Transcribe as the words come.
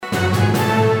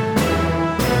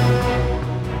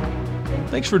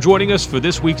Thanks for joining us for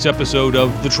this week's episode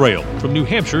of The Trail, from New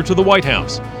Hampshire to the White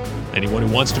House. Anyone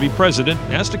who wants to be president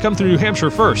has to come through New Hampshire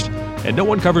first, and no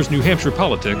one covers New Hampshire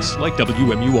politics like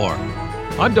WMUR.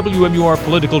 I'm WMUR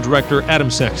Political Director Adam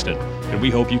Sexton, and we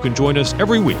hope you can join us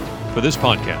every week for this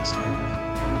podcast.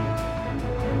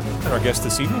 And our guest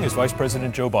this evening is Vice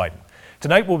President Joe Biden.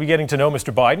 Tonight we'll be getting to know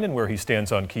Mr. Biden and where he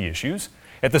stands on key issues.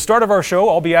 At the start of our show,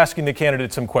 I'll be asking the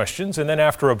candidates some questions, and then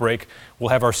after a break,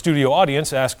 we'll have our studio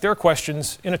audience ask their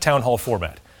questions in a town hall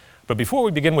format. But before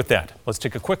we begin with that, let's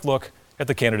take a quick look at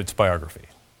the candidate's biography.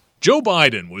 Joe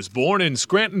Biden was born in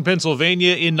Scranton,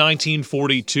 Pennsylvania in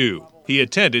 1942. He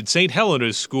attended St.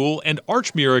 Helena's School and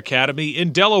Archmere Academy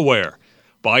in Delaware.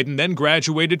 Biden then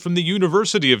graduated from the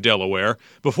University of Delaware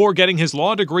before getting his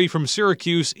law degree from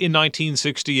Syracuse in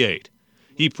 1968.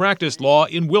 He practiced law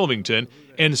in Wilmington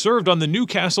and served on the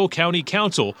Newcastle County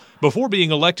Council before being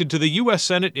elected to the U.S.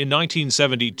 Senate in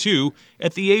 1972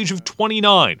 at the age of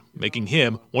 29, making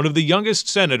him one of the youngest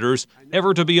senators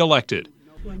ever to be elected.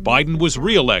 Biden was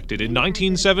re-elected in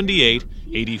 1978,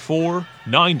 84,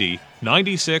 90,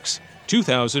 96,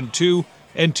 2002,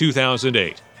 and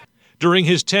 2008. During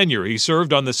his tenure, he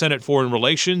served on the Senate Foreign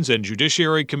Relations and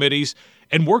Judiciary Committees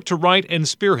and worked to write and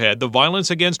spearhead the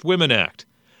Violence Against Women Act.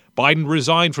 Biden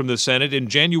resigned from the Senate in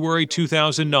January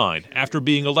 2009 after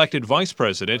being elected vice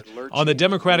president on the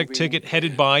Democratic ticket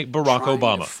headed by Barack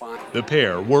Obama. The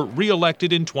pair were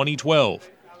re-elected in 2012.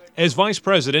 As vice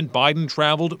president, Biden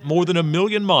traveled more than 1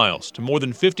 million miles to more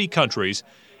than 50 countries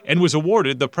and was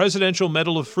awarded the Presidential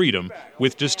Medal of Freedom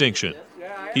with distinction.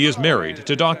 He is married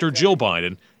to Dr. Jill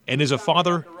Biden and is a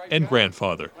father and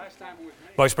grandfather.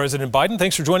 Vice President Biden,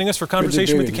 thanks for joining us for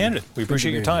conversation with the candidate. We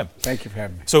appreciate your time. Thank you for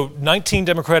having me. So 19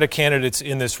 Democratic candidates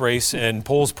in this race, and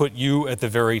polls put you at the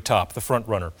very top, the front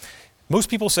runner. Most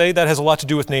people say that has a lot to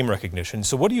do with name recognition.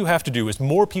 So what do you have to do as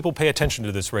more people pay attention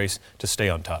to this race to stay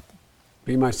on top?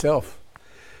 Be myself.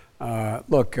 I'm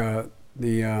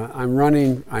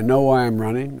running. I know why I'm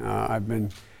running. I've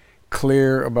been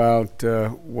clear about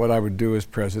what I would do as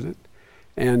president.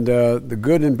 And the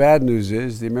good and bad news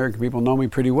is the American people know me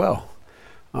pretty well.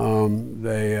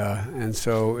 And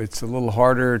so it's a little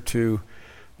harder to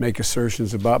make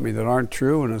assertions about me that aren't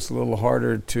true, and it's a little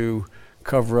harder to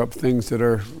cover up things that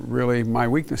are really my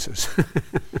weaknesses.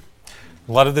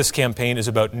 A lot of this campaign is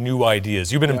about new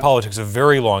ideas. You've been in politics a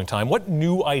very long time. What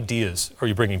new ideas are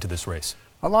you bringing to this race?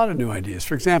 A lot of new ideas.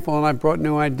 For example, and I brought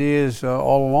new ideas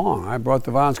all along. I brought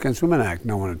the Violence Against Women Act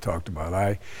no one had talked about.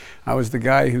 I was the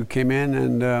guy who came in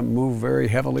and moved very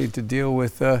heavily to deal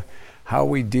with how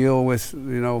we deal with,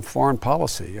 foreign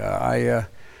policy. I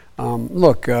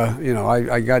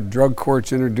got drug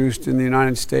courts introduced in the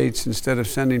United States instead of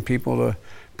sending people to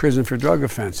prison for drug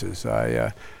offenses.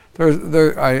 I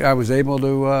was able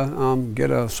to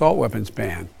get an assault weapons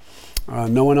ban.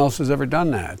 No one else has ever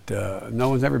done that. No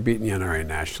one's ever beaten the NRA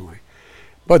nationally.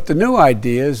 But the new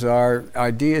ideas are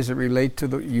ideas that relate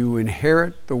to you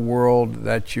inherit the world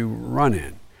that you run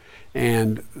in.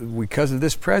 And because of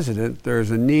this president,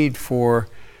 there's a need for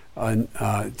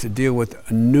to deal with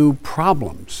new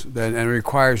problems and it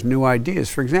requires new ideas.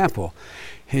 For example,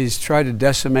 he's tried to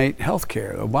decimate health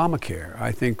care, Obamacare.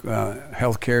 I think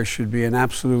health care should be an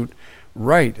absolute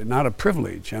right, not a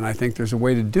privilege. And I think there's a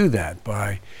way to do that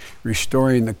by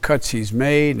restoring the cuts he's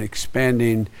made,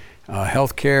 expanding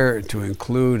health care to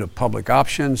include a public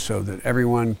option so that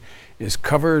everyone is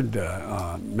covered,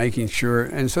 making sure.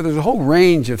 And so there's a whole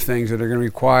range of things that are going to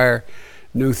require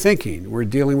new thinking. We're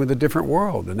dealing with a different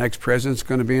world. The next president's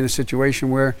going to be in a situation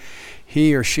where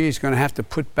he or she is going to have to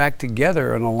put back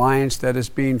together an alliance that is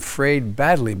being frayed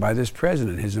badly by this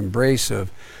president. His embrace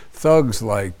of thugs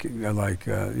like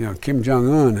Kim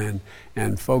Jong-un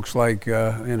and folks like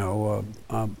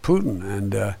Putin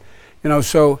and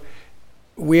so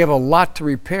we have a lot to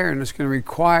repair, and it's going to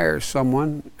require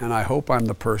someone, and I hope I'm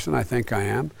the person, I think I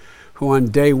am, who on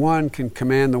day one can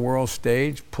command the world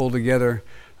stage, pull together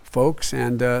folks.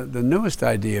 And the newest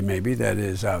idea maybe that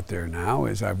is out there now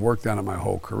is, I've worked on it my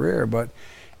whole career, but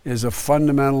is a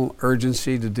fundamental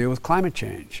urgency to deal with climate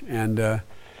change. And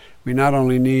we not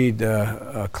only need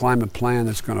a climate plan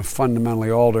that's going to fundamentally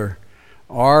alter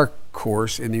our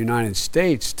course in the United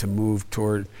States to move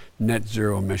toward net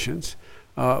zero emissions,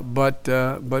 but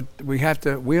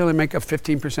we only make up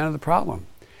 15% of the problem.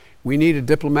 We need a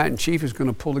diplomat in chief who's going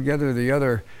to pull together the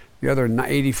other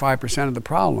 85% of the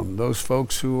problem. Those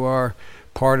folks who are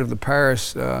part of the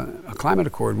Paris Climate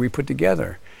Accord we put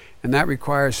together, and that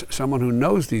requires someone who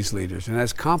knows these leaders and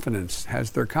has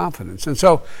their confidence. And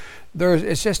so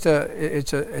it's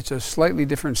a slightly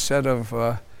different set of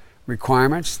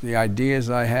requirements. The ideas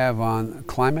I have on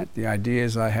climate, the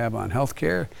ideas I have on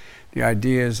healthcare, the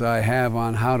ideas I have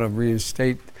on how to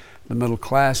reinstate the middle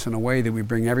class in a way that we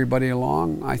bring everybody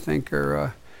along, I think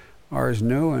are as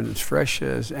new and as fresh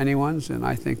as anyone's, and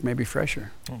I think maybe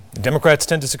fresher. Democrats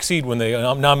tend to succeed when they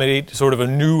nominate sort of a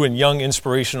new and young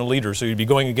inspirational leader, so you'd be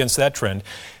going against that trend.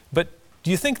 But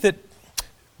do you think that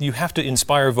you have to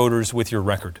inspire voters with your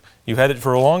record? You've had it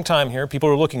for a long time here. People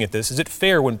are looking at this. Is it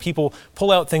fair when people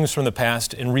pull out things from the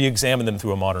past and re-examine them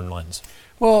through a modern lens?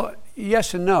 Well,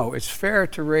 yes and no. It's fair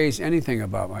to raise anything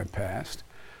about my past,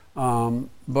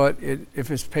 but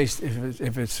if it's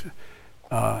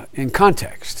in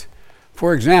context.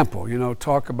 For example,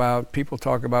 people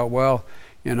talk about, well,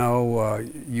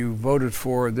 you voted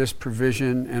for this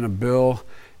provision in a bill,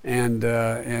 and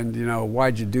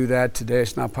why'd you do that today?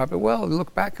 It's not popular. Well,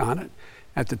 look back on it.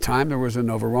 At the time, there was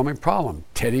an overwhelming problem.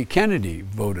 Teddy Kennedy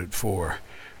voted for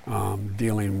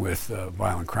dealing with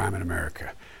violent crime in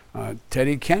America.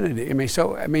 Teddy Kennedy.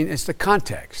 It's the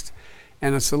context.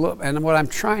 And and what I'm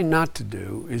trying not to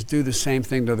do is do the same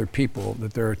thing to other people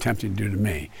that they're attempting to do to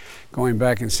me. Going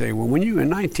back and say, well, when you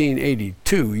in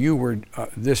 1982 you were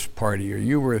this party, or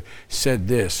you said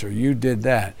this, or you did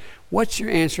that. What's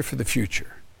your answer for the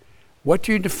future? What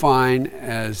do you define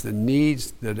as the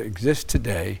needs that exist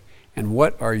today, and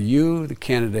what are you, the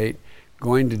candidate,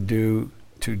 going to do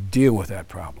to deal with that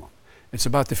problem? It's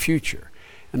about the future.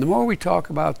 And the more we talk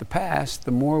about the past,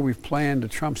 the more we play into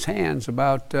Trump's hands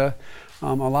about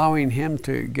allowing him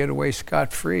to get away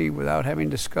scot-free without having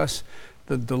to discuss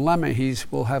the dilemma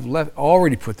will have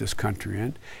already put this country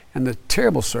in, and the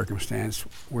terrible circumstance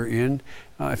we're in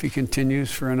if he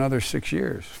continues for another 6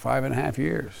 years, 5.5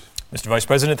 years. Mr. Vice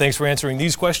President, thanks for answering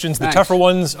these questions. Thanks. The tougher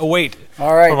ones await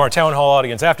from our town hall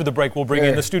audience. After the break, we'll bring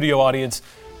in the studio audience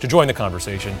to join the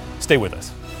conversation. Stay with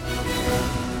us.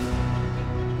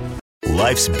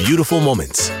 Life's beautiful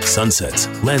moments, sunsets,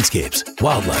 landscapes,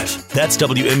 wildlife. That's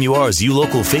WMUR's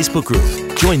ULocal Facebook group.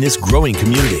 Join this growing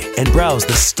community and browse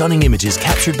the stunning images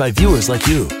captured by viewers like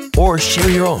you. Or share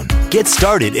your own. Get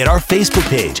started at our Facebook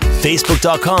page,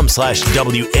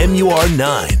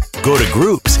 facebook.com/WMUR9. Go to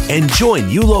groups and join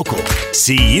ULocal.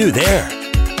 See you there.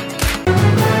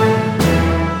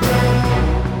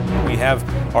 We have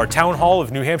our town hall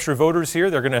of New Hampshire voters here.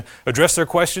 They're going to address their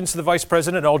questions to the Vice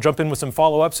President. I'll jump in with some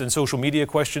follow-ups and social media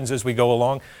questions as we go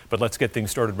along. But let's get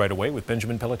things started right away with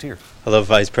Benjamin Pelletier. Hello,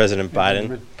 Vice President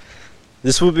Biden.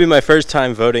 This will be my first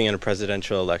time voting in a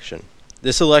presidential election.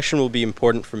 This election will be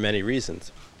important for many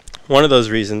reasons. One of those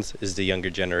reasons is the younger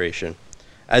generation.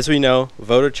 As we know,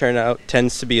 voter turnout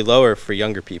tends to be lower for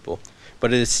younger people,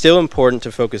 but it is still important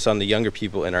to focus on the younger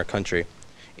people in our country.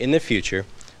 In the future,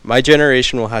 my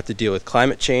generation will have to deal with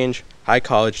climate change, high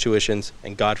college tuitions,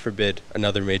 and God forbid,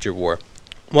 another major war.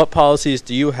 What policies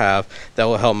do you have that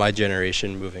will help my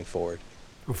generation moving forward?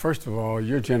 Well, first of all,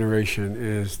 your generation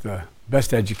is the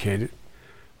best educated,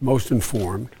 most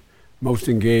informed, most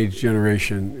engaged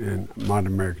generation in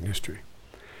modern American history.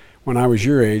 When I was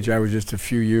your age, I was just a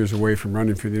few years away from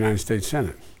running for the United States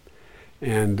Senate.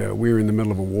 And we were in the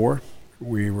middle of a war.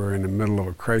 We were in the middle of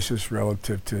a crisis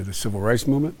relative to the civil rights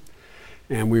movement.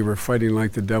 And we were fighting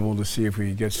like the devil to see if we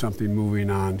could get something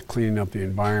moving on cleaning up the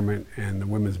environment and the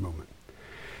women's movement.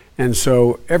 And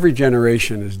so every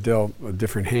generation is dealt a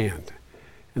different hand.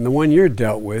 And the one you're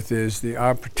dealt with is the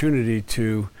opportunity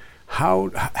to how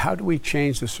do we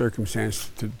change the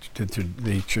circumstance to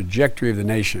the trajectory of the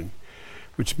nation,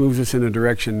 which moves us in a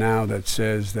direction now that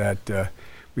says that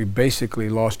we basically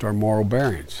lost our moral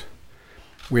bearings.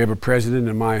 We have a president,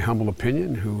 in my humble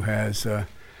opinion, who has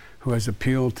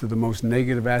appealed to the most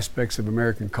negative aspects of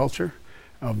American culture,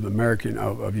 of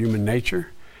human nature.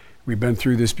 We've been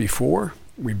through this before.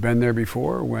 We've been there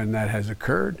before when that has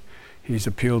occurred. He's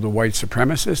appealed to white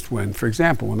supremacists when, for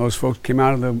example, when those folks came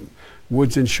out of the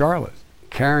woods in Charlotte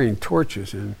carrying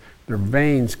torches and their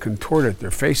veins contorted,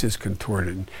 their faces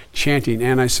contorted, and chanting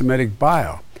anti-Semitic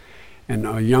bile. And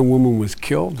a young woman was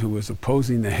killed who was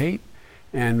opposing the hate.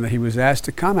 And he was asked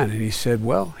to comment, and he said,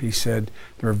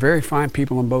 there are very fine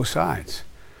people on both sides.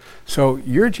 So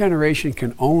your generation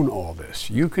can own all this.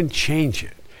 You can change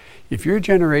it. If your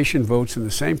generation votes in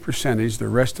the same percentage the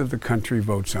rest of the country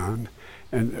votes on,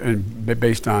 and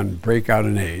based on breakout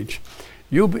in age,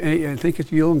 I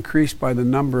think you'll increase by the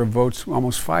number of votes,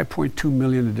 almost 5.2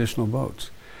 million additional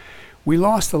votes. We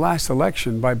lost the last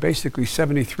election by basically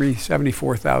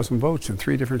 74,000 votes in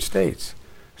 3 different states.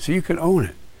 So you can own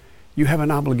it. You have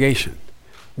an obligation.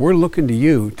 We're looking to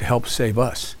you to help save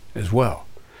us as well,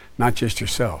 not just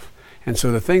yourself. And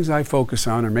so the things I focus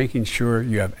on are making sure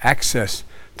you have access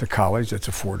to college that's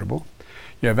affordable.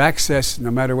 You have access, no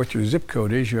matter what your zip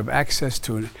code is, you have access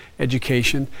to an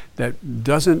education that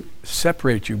doesn't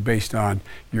separate you based on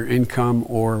your income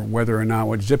or whether or not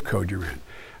what zip code you're in.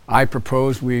 I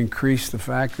propose we increase the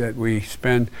fact that we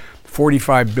spend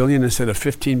 $45 billion instead of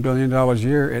 $15 billion a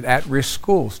year at-risk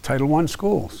schools, Title I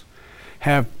schools.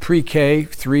 Have pre-K,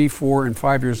 3, 4, and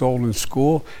 5 years old in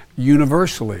school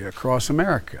universally across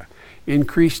America.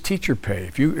 Increase teacher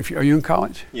pay. Are you in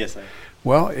college? Yes, I am.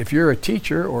 Well, if you're a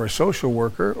teacher or a social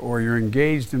worker or you're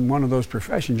engaged in one of those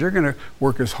professions, you're going to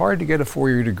work as hard to get a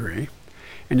 4-year degree,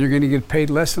 and you're going to get paid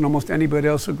less than almost anybody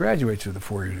else who graduates with a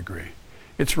 4-year degree.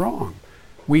 It's wrong.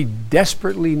 We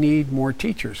desperately need more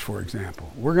teachers, for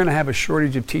example. We're going to have a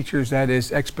shortage of teachers that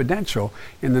is exponential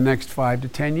in the next 5 to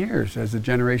 10 years as the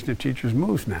generation of teachers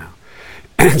moves now.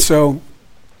 And so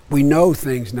we know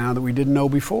things now that we didn't know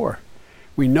before.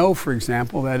 We know, for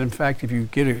example, that in fact, if you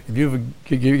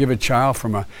give a child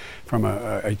from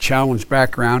a challenged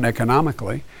background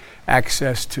economically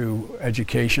access to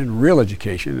education, real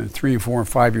education, at 3, 4, and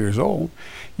 5 years old,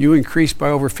 you increase by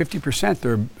over 50%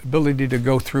 their ability to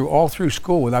go all through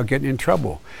school without getting in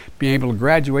trouble, being able to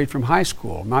graduate from high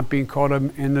school, not being caught up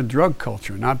in the drug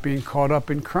culture, not being caught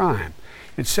up in crime,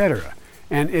 etc.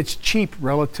 And it's cheap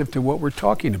relative to what we're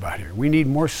talking about here. We need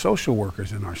more social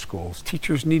workers in our schools.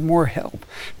 Teachers need more help.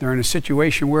 They're in a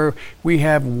situation where we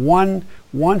have one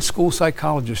school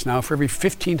psychologist now for every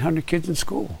 1,500 kids in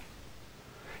school.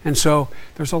 And so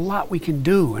there's a lot we can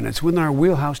do, and it's within our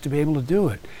wheelhouse to be able to do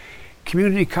it.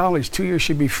 Community college, 2 years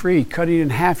should be free, cutting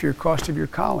in half your cost of your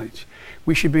college.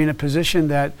 We should be in a position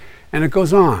that, and it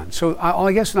goes on. So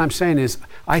I guess what I'm saying is,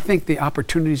 I think the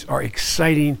opportunities are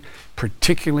exciting,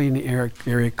 particularly in the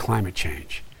area of climate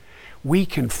change. We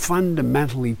can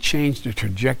fundamentally change the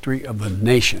trajectory of the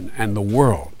nation and the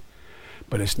world.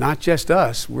 But it's not just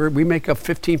us. We make up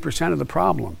 15% of the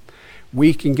problem.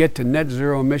 We can get to net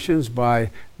zero emissions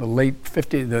by the late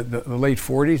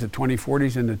 40s, the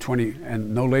 2040s,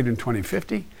 and no later than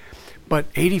 2050.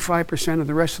 But 85% of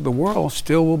the rest of the world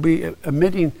still will be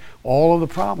emitting all of the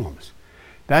problems.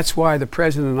 That's why the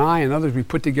President and I and others, we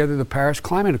put together the Paris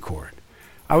Climate Accord.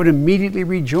 I would immediately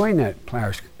rejoin that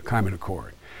Paris Climate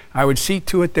Accord. I would see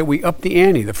to it that we up the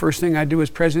ante. The first thing I do as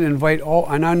president, invite all,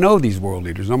 and I know these world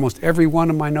leaders, almost every one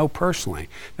of them I know personally.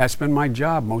 That's been my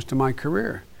job most of my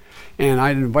career. And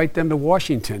I'd invite them to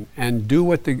Washington and do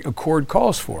what the accord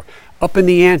calls for. Up in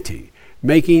the ante,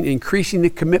 increasing the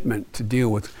commitment to deal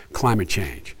with climate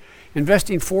change.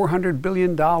 Investing $400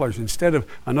 billion instead of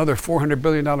another $400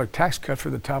 billion tax cut for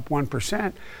the top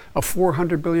 1%, a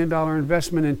 $400 billion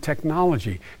investment in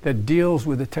technology that deals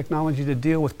with the technology to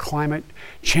deal with climate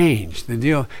change,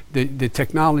 the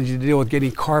technology to deal with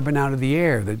getting carbon out of the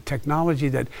air, the technology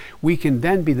that we can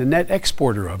then be the net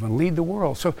exporter of and lead the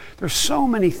world. So there's so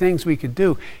many things we could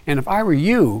do. And if I were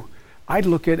you, I'd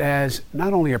look at it as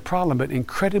not only a problem, but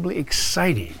incredibly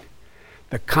exciting,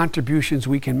 the contributions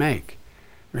we can make.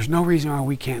 There's no reason why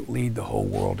we can't lead the whole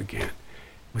world again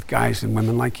with guys and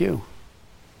women like you.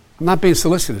 I'm not being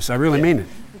solicitous. I really mean it.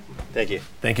 Thank you.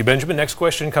 Thank you, Benjamin. Next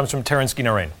question comes from Terence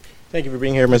Guinarain. Thank you for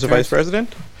being here, Mr. Vice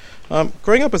President.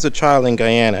 Growing up as a child in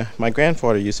Guyana, my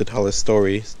grandfather used to tell us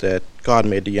stories that God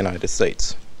made the United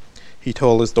States. He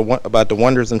told us about the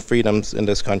wonders and freedoms in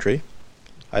this country.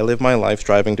 I live my life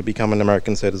striving to become an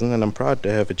American citizen, and I'm proud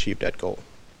to have achieved that goal.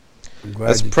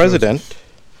 As president,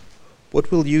 what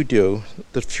will you do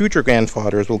that future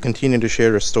grandfathers will continue to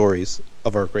share the stories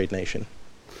of our great nation?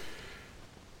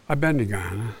 I've been to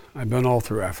Ghana. I've been all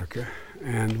through Africa.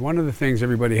 And one of the things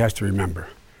everybody has to remember,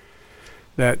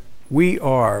 that we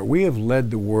have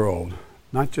led the world,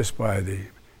 not just by the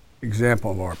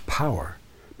example of our power,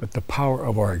 but the power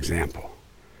of our example.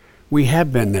 We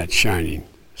have been that shining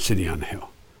city on the hill,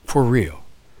 for real.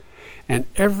 And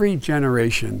every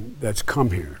generation that's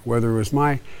come here, whether it was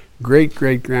my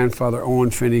great-great-grandfather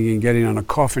Owen Finnegan getting on a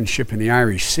coffin ship in the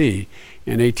Irish Sea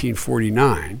in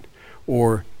 1849,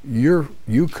 or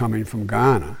you coming from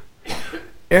Ghana,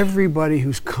 everybody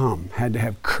who's come had to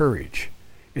have courage.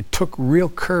 It took real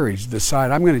courage to decide,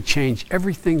 I'm going to change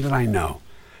everything that I know.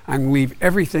 I'm going to leave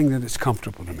everything that is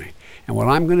comfortable to me. And what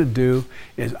I'm going to do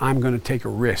is I'm going to take a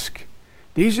risk.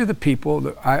 These are the people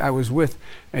that I was with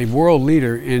a world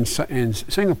leader in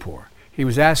Singapore. He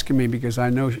was asking me, because I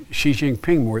know Xi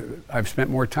Jinping more, I've spent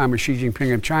more time with Xi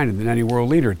Jinping of China than any world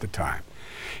leader at the time.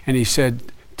 And he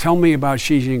said, tell me about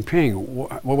Xi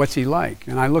Jinping, what's he like?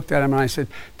 And I looked at him and I said,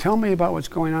 tell me about what's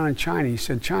going on in China. He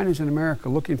said, China's in America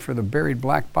looking for the buried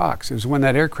black box. It was when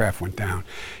that aircraft went down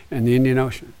in the Indian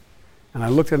Ocean. And I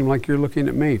looked at him like you're looking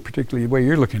at me, particularly the way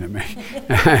you're looking at me.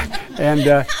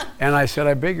 And I said,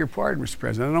 I beg your pardon, Mr.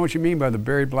 President. I don't know what you mean by the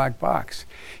buried black box.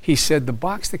 He said, the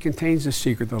box that contains the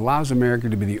secret that allows America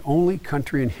to be the only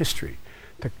country in history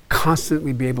to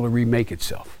constantly be able to remake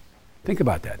itself. Think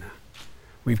about that now.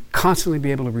 We've constantly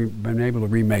been able to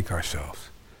remake ourselves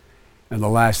in the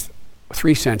last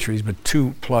 3 centuries, but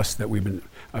 2+ that we've been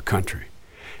a country.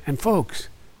 And folks,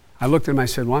 I looked at him, I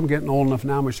said, well, I'm getting old enough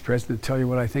now, Mr. President, to tell you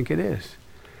what I think it is.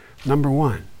 Number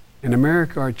one, in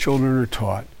America, our children are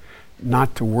taught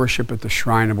not to worship at the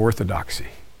shrine of orthodoxy.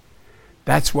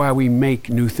 That's why we make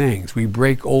new things. We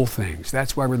break old things.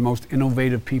 That's why we're the most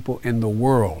innovative people in the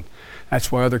world.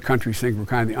 That's why other countries think we're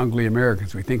kind of the ugly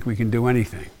Americans. We think we can do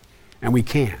anything, and we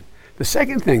can. The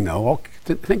second thing, though,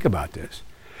 think about this,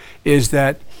 is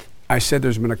that I said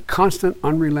there's been a constant,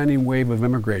 unrelenting wave of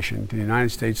immigration to the United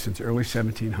States since the early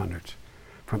 1700s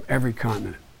from every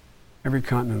continent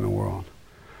in the world.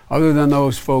 Other than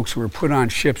those folks who were put on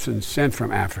ships and sent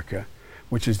from Africa,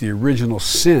 which is the original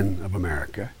sin of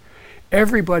America,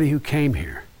 everybody who came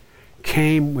here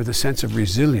came with a sense of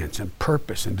resilience and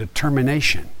purpose and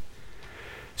determination.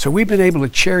 So we've been able to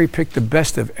cherry pick the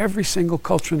best of every single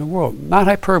culture in the world. Not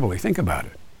hyperbole, think about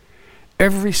it.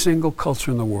 Every single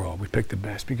culture in the world, we pick the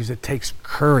best because it takes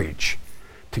courage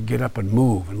to get up and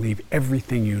move and leave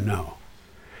everything you know.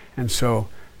 And so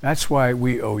that's why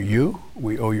we owe you,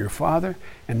 we owe your father,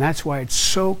 and that's why it's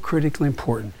so critically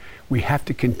important. We have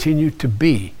to continue to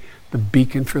be the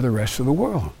beacon for the rest of the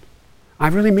world. I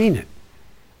really mean it.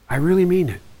 I really mean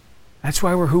it. That's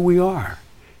why we're who we are.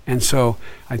 And so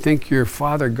I think your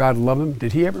father, God love him,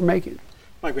 did he ever make it?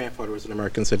 My grandfather was an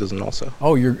American citizen also.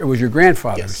 Oh, it was your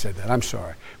grandfather Yes. who said that. I'm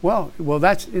sorry. Well,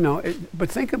 that's,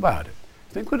 but think about it.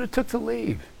 Think what it took to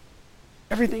leave.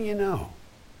 Everything you know.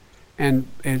 And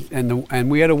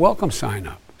we had a welcome sign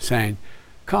up saying,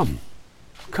 come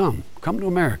to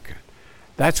America.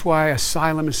 That's why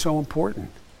asylum is so important.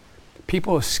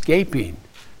 People escaping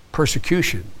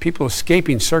persecution, people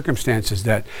escaping circumstances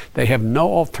that they have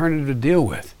no alternative to deal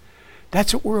with.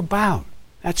 That's what we're about.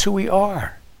 That's who we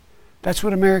are. That's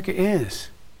what America is.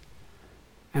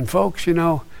 And folks, we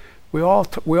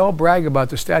all brag about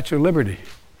the Statue of Liberty.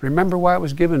 Remember why it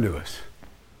was given to us.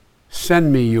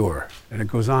 Send me your, and it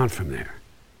goes on from there.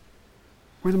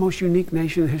 We're the most unique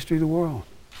nation in the history of the world.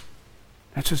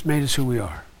 That's what's made us who we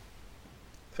are.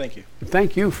 Thank you. And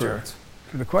thank you for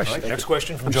the question. All right, next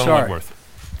question from I'm Joan sorry. Wentworth.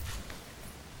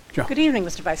 Joe. Good evening,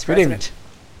 Mr. Vice Good President. evening.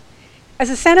 As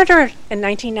a senator in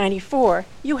 1994,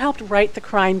 you helped write the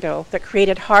crime bill that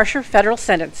created harsher federal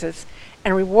sentences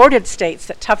and rewarded states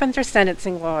that toughened their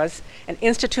sentencing laws and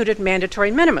instituted mandatory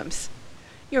minimums.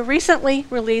 Your recently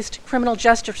released criminal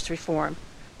justice reform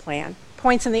plan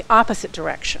points in the opposite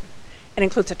direction and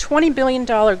includes a $20 billion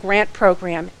grant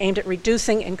program aimed at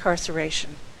reducing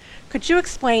incarceration. Could you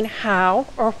explain how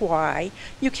or why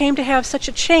you came to have such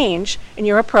a change in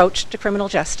your approach to criminal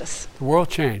justice? The world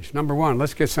changed. Number one,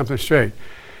 let's get something straight.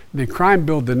 The crime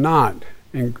bill did not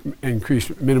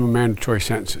increase minimum mandatory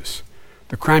sentences.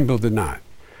 The crime bill did not.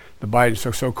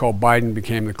 The so-called Biden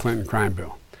became the Clinton crime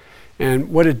bill.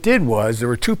 And what it did was, there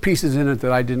were 2 pieces in it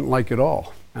that I didn't like at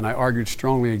all, and I argued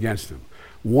strongly against them.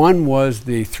 One was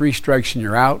the 3 strikes and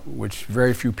you're out, which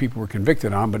very few people were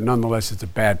convicted on, but nonetheless it's a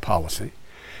bad policy.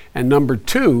 And number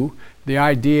 2, the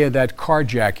idea that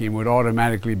carjacking would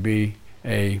automatically be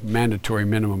a mandatory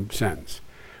minimum sentence.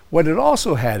 What it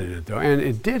also had in it, though, and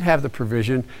it did have the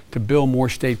provision to build more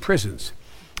state prisons.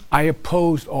 I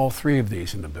opposed all 3 of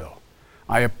these in the bill.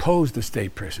 I opposed the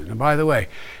state prison. And by the way,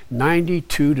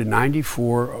 92 to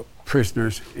 94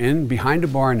 prisoners behind a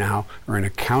bar now are in a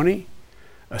county,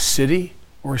 a city,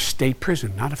 or a state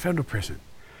prison, not a federal prison.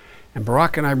 And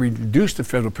Barack and I reduced the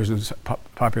federal prison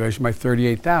population by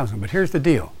 38,000. But here's the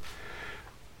deal.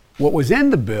 What was in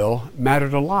the bill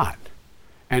mattered a lot.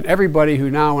 And everybody who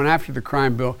now went after the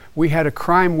crime bill, we had a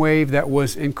crime wave that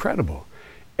was incredible.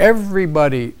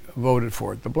 Everybody voted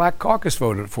for it. The Black Caucus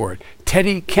voted for it.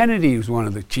 Teddy Kennedy was one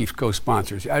of the chief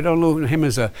co-sponsors. I don't know him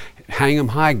as a hang 'em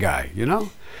high guy,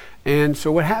 And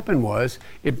so what happened was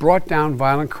it brought down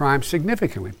violent crime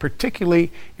significantly, particularly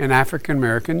in African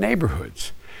American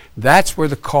neighborhoods. That's where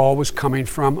the call was coming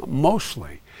from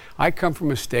mostly. I come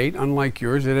from a state, unlike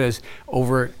yours, that has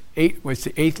it's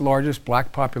the 8th largest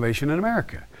black population in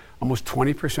America. Almost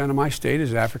 20% of my state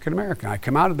is African American. I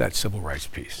come out of that civil rights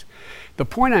piece. The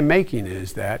point I'm making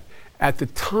is that at the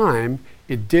time,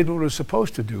 it did what it was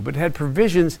supposed to do, but it had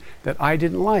provisions that I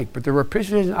didn't like. But there were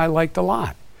provisions I liked a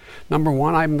lot. Number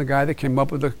one, I'm the guy that came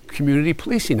up with the community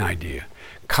policing idea.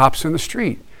 Cops in the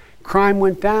street. crime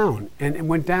went down, and it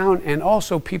went down, and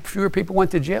also fewer people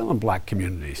went to jail in black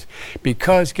communities.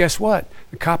 Because guess what?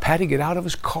 The cop had to get out of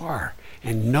his car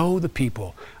and know the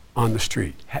people on the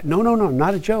street. No,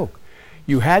 not a joke.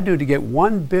 You had to get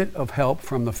one bit of help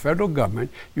from the federal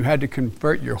government, you had to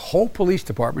convert your whole police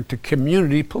department to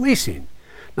community policing.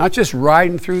 Not just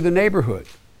riding through the neighborhood,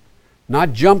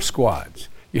 not jump squads.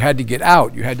 You had to get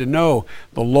out. You had to know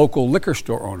the local liquor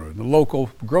store owner, the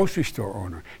local grocery store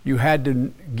owner. You had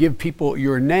to give people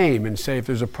your name and say, if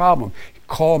there's a problem,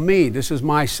 call me. This is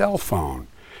my cell phone.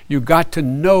 You got to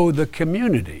know the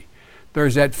community.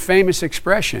 There's that famous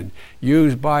expression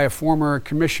used by a former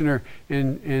commissioner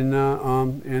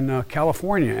in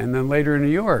California and then later in New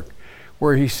York,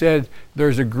 where he said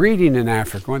there's a greeting in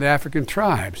Africa, one of the African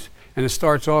tribes, and it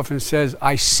starts off and says,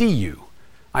 I see you.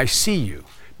 I see you.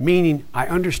 Meaning, I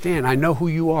understand, I know who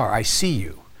you are, I see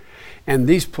you. And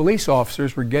these police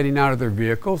officers were getting out of their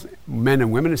vehicles, men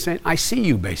and women, and saying, I see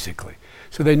you, basically.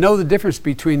 So they know the difference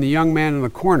between the young man in the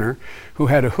corner who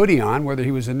had a hoodie on, whether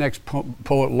he was the next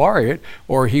poet laureate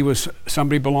or he was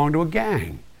somebody belonged to a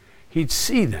gang. He'd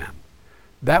see them.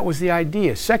 That was the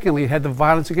idea. Secondly, it had the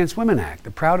Violence Against Women Act, the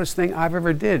proudest thing I've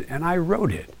ever did, and I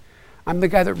wrote it. I'm the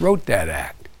guy that wrote that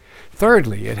act.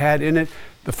 Thirdly, it had in it,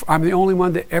 I'm the only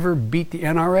one that ever beat the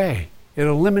NRA. It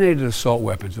eliminated assault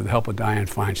weapons with the help of Dianne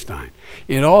Feinstein.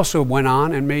 It also went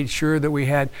on and made sure that we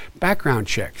had background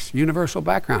checks, universal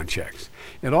background checks.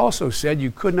 It also said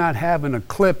you could not have in a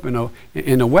clip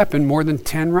in a weapon more than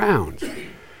 10 rounds.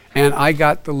 And I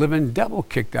got the living devil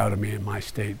kicked out of me in my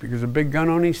state because it's a big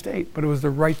gun-owning state, but it was the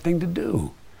right thing to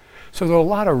do. So there were a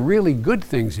lot of really good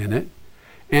things in it.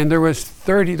 And there was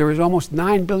almost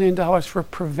 $9 billion for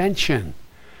prevention.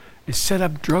 It set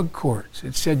up drug courts.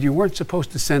 It said you weren't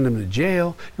supposed to send them to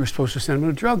jail, you were supposed to send them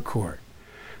to drug court.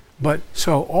 But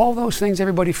so all those things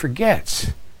everybody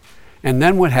forgets. And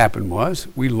then what happened was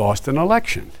we lost an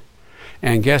election.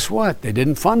 And guess what? They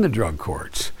didn't fund the drug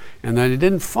courts. And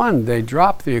then they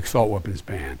dropped the assault weapons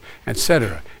ban,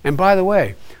 etc. And by the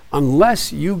way,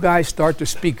 unless you guys start to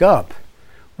speak up,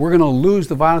 we're going to lose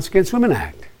the Violence Against Women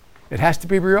Act. It has to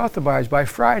be reauthorized by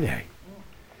Friday.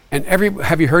 And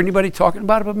have you heard anybody talking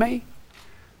about it but me?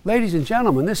 Ladies and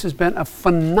gentlemen, this has been a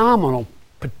phenomenal,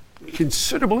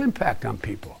 considerable impact on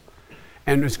people.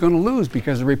 And it's going to lose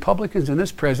because the Republicans and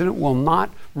this president will not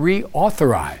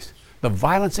reauthorize the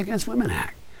Violence Against Women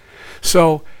Act.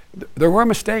 So there were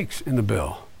mistakes in the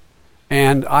bill,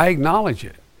 and I acknowledge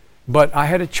it. But I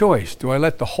had a choice. Do I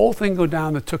let the whole thing go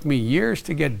down that took me years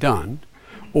to get done,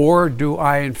 or do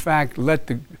I, in fact, let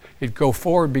it go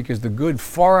forward because the good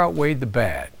far outweighed the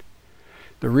bad?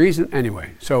 The reason,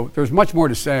 anyway, so there's much more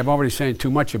to say. I'm already saying too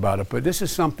much about it, but this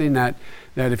is something that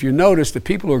if you notice, the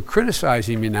people who are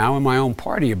criticizing me now in my own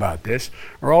party about this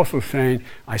are also saying,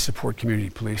 I support community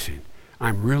policing.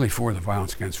 I'm really for the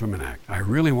Violence Against Women Act. I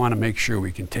really want to make sure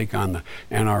we can take on the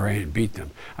NRA and beat them.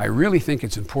 I really think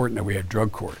it's important that we have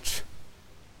drug courts.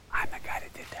 I'm the guy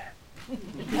that did that.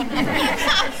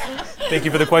 Thank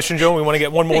you for the question, Joe. We want to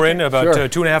get one more in. About Sure.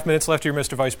 2.5 minutes left here,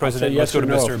 Mr. Vice President. Yes Let's go to or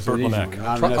no, Mr. if it's an easy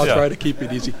Bertlenack. one. I'll try to keep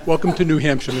it easy. Welcome to New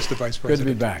Hampshire, Mr. Vice President.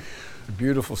 Good to be back. A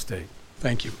beautiful state.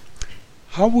 Thank you.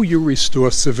 How will you restore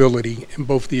civility in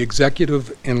both the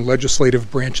executive and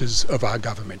legislative branches of our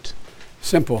government?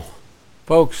 Simple.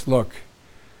 Folks, look,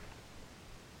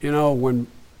 you know, when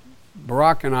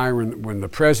Barack and I, when the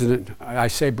president, I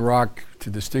say Barack to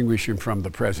distinguish him from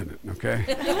the president, okay?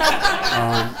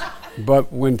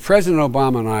 But when President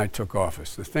Obama and I took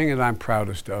office, the thing that I'm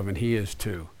proudest of, and he is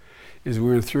too, is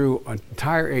we went through an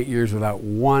entire 8 years without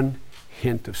one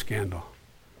hint of scandal,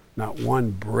 not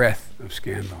one breath of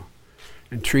scandal,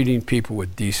 and treating people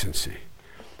with decency.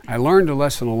 I learned a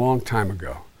lesson a long time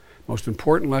ago, most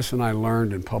important lesson I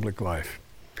learned in public life,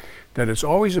 that it's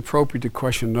always appropriate to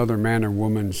question another man or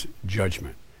woman's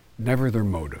judgment, never their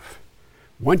motive.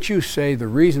 Once you say the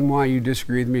reason why you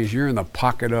disagree with me is you're in the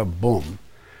pocket of boom,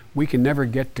 we can never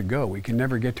get to go. We can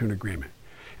never get to an agreement.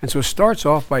 And so it starts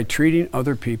off by treating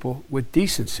other people with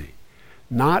decency,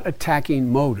 not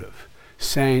attacking motive,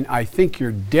 saying, I think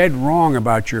you're dead wrong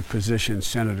about your position,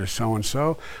 Senator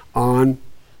so-and-so, on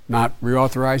not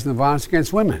reauthorizing the Violence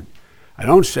Against Women. I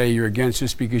don't say you're against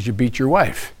this because you beat your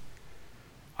wife.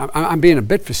 I'm being a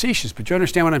bit facetious, but you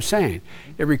understand what I'm saying.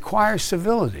 It requires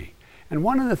civility. And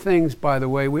one of the things, by the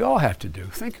way, we all have to do,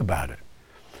 think about it.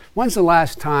 When's the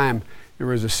last time there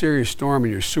was a serious storm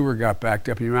and your sewer got backed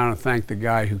up and you want to thank the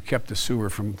guy who kept the sewer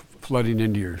from flooding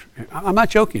into your... I'm not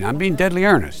joking, I'm being deadly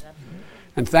earnest.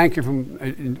 And thank you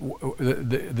for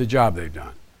the job they've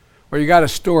done. Or you got a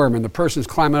storm and the person's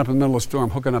climbing up in the middle of the storm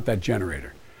hooking up that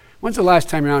generator. When's the last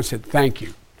time you went and said, thank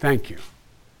you, thank you?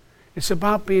 It's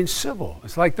about being civil.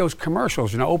 It's like those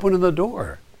commercials, opening the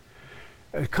door.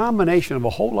 A combination of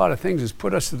a whole lot of things has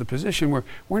put us to the position where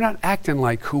we're not acting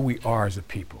like who we are as a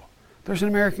people. There's an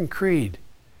American creed.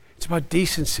 It's about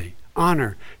decency,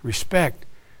 honor, respect,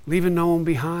 leaving no one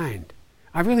behind.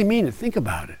 I really mean it. Think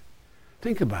about it.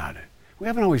 Think about it. We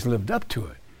haven't always lived up to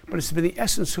it, but it's been the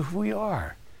essence of who we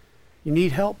are. You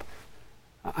need help?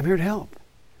 I'm here to help.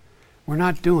 We're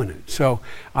not doing it. So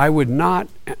I would not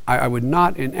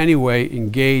in any way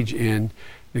engage in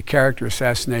the character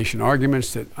assassination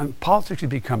arguments that politics has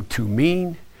become too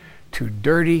mean, too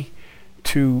dirty,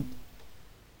 and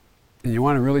you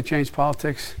want to really change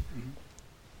politics?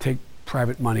 Take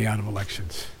private money out of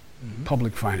elections,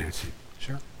 public financing.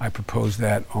 Sure. I proposed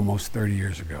that almost 30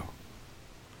 years ago.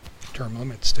 Term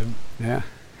limits, too. Yeah.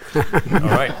 All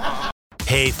right.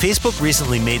 Hey, Facebook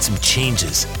recently made some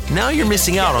changes. Now you're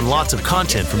missing out on lots of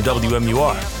content from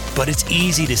WMUR, but it's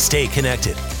easy to stay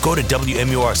connected. Go to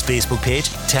WMUR's Facebook page,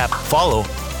 tap follow,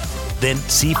 then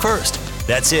see first.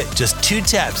 That's it. Just 2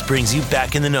 taps brings you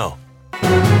back in the know.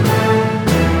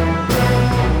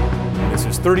 This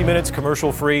is 30 minutes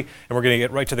commercial free, and we're going to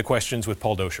get right to the questions with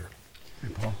Paul Dozier. Hey,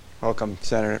 Paul. Welcome,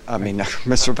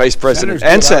 Mr. Vice President Senator's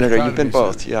and good. Senator. I'm proud You've of been you,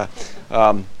 both, Senator.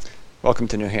 yeah. Welcome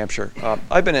to New Hampshire.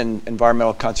 I've been in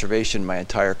environmental conservation my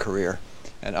entire career,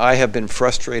 and I have been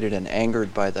frustrated and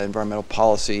angered by the environmental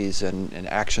policies and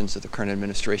actions of the current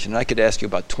administration. And I could ask you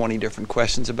about 20 different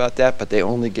questions about that, but they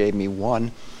only gave me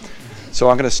one.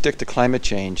 So I'm going to stick to climate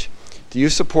change. Do you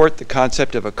support the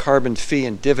concept of a carbon fee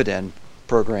and dividend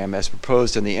program as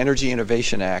proposed in the Energy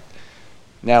Innovation Act,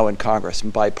 now in Congress,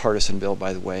 and bipartisan bill,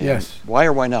 by the way? Yes. And why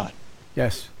or why not?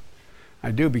 Yes, I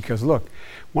do, because look,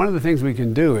 one of the things we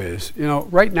can do is,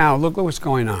 right now, look what's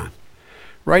going on.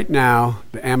 Right now,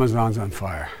 the Amazon's on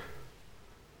fire.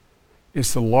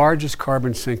 It's the largest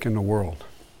carbon sink in the world.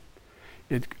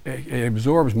 It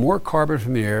absorbs more carbon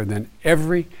from the air than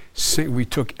we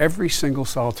took every single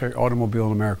solitary automobile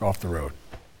in America off the road.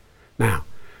 Now,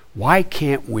 why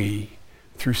can't we,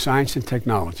 through science and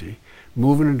technology,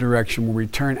 move in a direction where we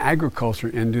turn agriculture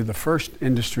into the first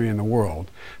industry in the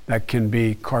world that can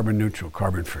be carbon neutral,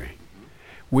 carbon free?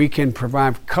 We can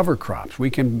provide cover crops. We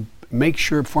can make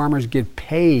sure farmers get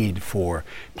paid for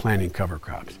planting cover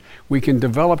crops. We can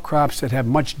develop crops that have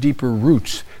much deeper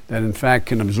roots that in fact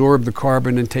can absorb the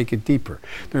carbon and take it deeper.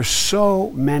 There's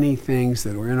so many things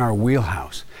that are in our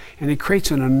wheelhouse, and it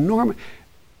creates an enormous,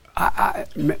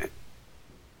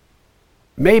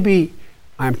 maybe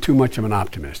I'm too much of an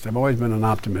optimist. I've always been an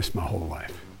optimist my whole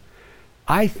life.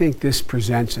 I think this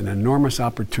presents an enormous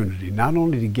opportunity, not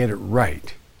only to get it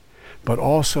right, but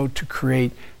also to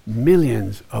create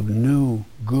millions of new,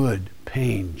 good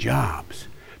paying jobs.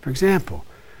 For example,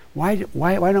 why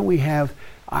don't we have,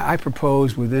 I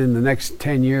propose within the next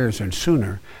 10 years and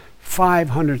sooner,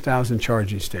 500,000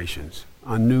 charging stations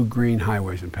on new green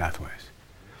highways and pathways.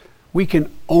 We can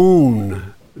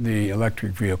own the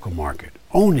electric vehicle market,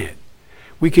 own it.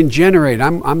 We can generate,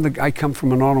 I come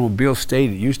from an automobile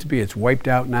state. It used to be, it's wiped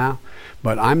out now,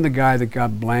 but I'm the guy that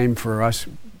got blamed for us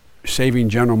saving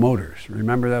General Motors.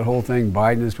 Remember that whole thing,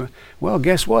 Biden is, well,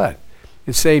 guess what?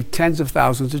 It saved tens of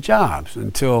thousands of jobs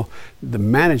until the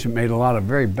management made a lot of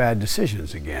very bad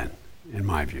decisions again, in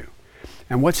my view.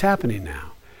 And what's happening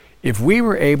now? If we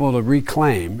were able to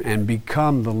reclaim and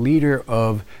become the leader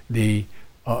of the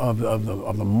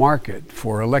market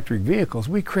for electric vehicles,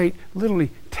 we create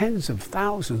literally tens of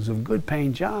thousands of good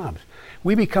paying jobs.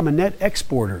 We become a net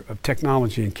exporter of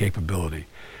technology and capability.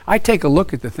 I take a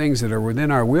look at the things that are within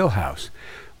our wheelhouse.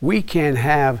 We can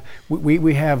have,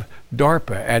 we have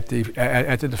DARPA at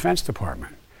the Defense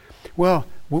Department. Well,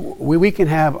 we can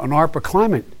have an ARPA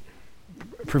climate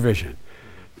provision.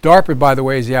 DARPA, by the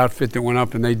way, is the outfit that went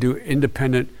up and they do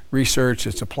independent research.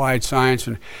 It's applied science,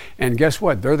 and guess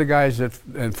what? They're the guys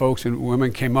and folks and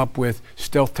women came up with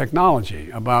stealth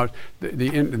technology about the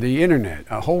internet,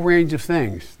 a whole range of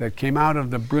things that came out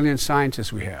of the brilliant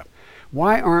scientists we have.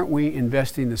 Why aren't we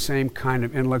investing the same kind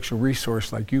of intellectual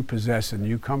resource like you possess and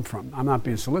you come from? I'm not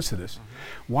being solicitous.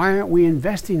 Why aren't we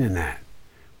investing in that?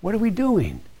 What are we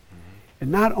doing? It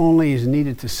not only is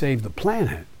needed to save the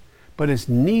planet, but it's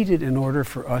needed in order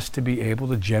for us to be able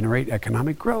to generate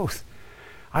economic growth.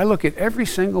 I look at every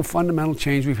single fundamental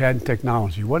change we've had in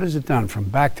technology. What has it done? From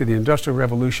back to the Industrial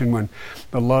Revolution when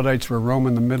the Luddites were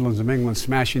roaming the Midlands of England,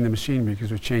 smashing the machinery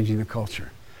because we're changing the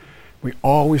culture. We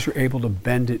always were able to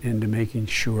bend it into making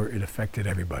sure it affected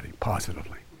everybody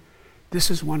positively. This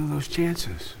is one of those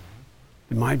chances,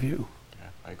 in my view. Yeah,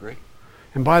 I agree.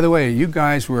 And by the way, you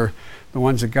guys were the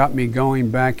ones that got me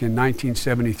going back in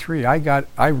 1973.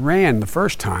 I ran the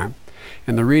first time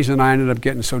And the reason I ended up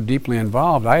getting so deeply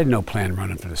involved, I had no plan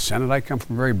running for the Senate. I come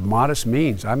from very modest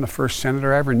means. I'm the first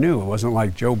senator I ever knew. It wasn't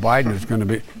like Joe Biden was going to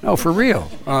be, no, for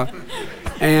real.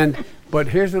 But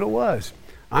here's what it was.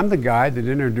 I'm the guy that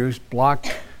introduced block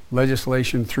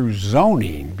legislation through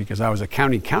zoning because I was a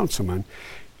county councilman.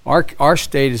 Our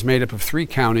state is made up of 3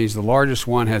 counties. The largest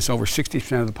one has over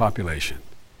 60% of the population.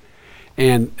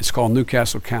 And it's called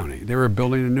Newcastle County. They were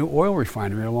building a new oil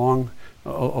refinery along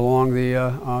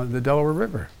the Delaware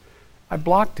River. I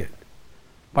blocked it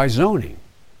by zoning.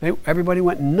 Everybody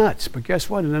went nuts, but guess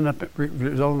what? It ended up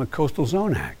resulting in the Coastal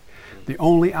Zone Act, the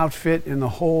only outfit in the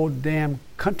whole damn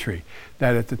country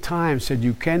that at the time said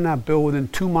you cannot build within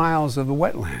 2 miles of the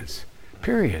wetlands,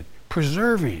 period.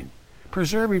 Preserving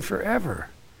forever.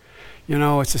 You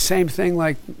know, it's the same thing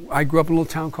like I grew up in a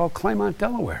little town called Claymont,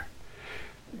 Delaware.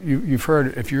 You've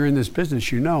heard, if you're in this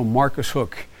business, you know Marcus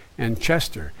Hook and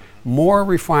Chester. More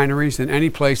refineries than any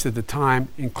place at the time,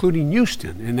 including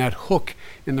Houston, in that hook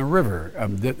in the river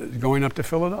going up to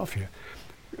Philadelphia,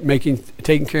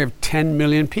 taking care of 10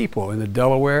 million people in the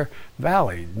Delaware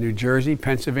Valley, New Jersey,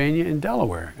 Pennsylvania, and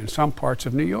Delaware, and some parts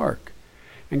of New York.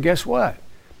 And guess what?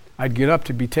 I'd get up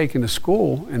to be taken to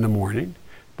school in the morning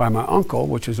by my uncle,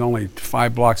 which is only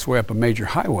 5 blocks away up a major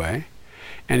highway,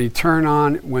 and he'd turn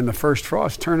on, when the first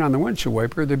frost, turn on the windshield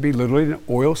wiper, there'd be literally an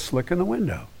oil slick in the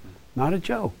window. Not a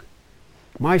joke.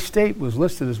 My state was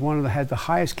listed as one of had the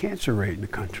highest cancer rate in the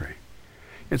country.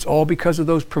 It's all because of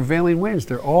those prevailing winds.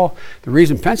 The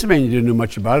reason Pennsylvania didn't know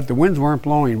much about it, the winds weren't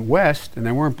blowing west and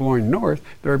they weren't blowing north,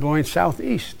 they were blowing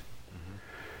southeast.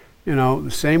 You know,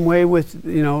 the same way with,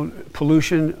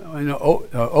 pollution,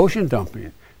 ocean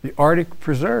dumping, the Arctic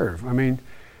Preserve. I mean,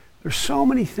 there's so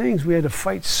many things we had to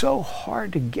fight so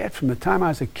hard to get from the time I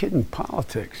was a kid in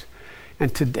politics.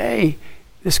 And today,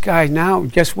 this guy now,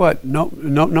 guess what? No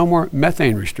more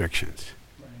methane restrictions.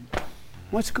 Right.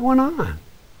 What's going on?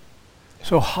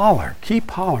 So holler,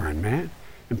 keep hollering, man.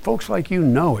 And folks like you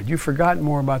know it. You've forgotten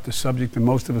more about the subject than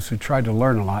most of us who tried to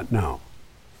learn a lot know.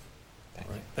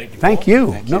 Thank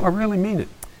you. No, I really mean it.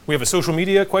 We have a social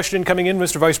media question coming in,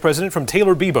 Mr. Vice President, from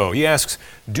Taylor Bebo. He asks,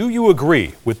 do you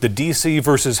agree with the D.C.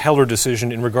 versus Heller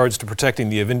decision in regards to protecting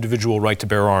the individual right to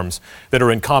bear arms that are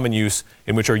in common use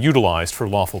and which are utilized for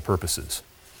lawful purposes?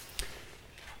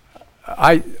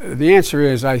 The answer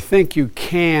is, I think you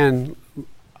can.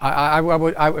 If I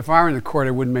were in the court,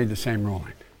 I wouldn't have made the same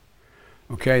ruling.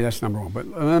 Okay, that's number one. But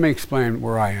let me explain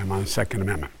where I am on the Second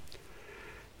Amendment.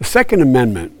 The Second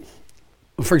Amendment,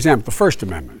 for example, the First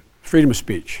Amendment, freedom of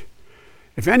speech.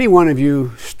 If any one of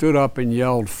you stood up and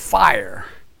yelled fire,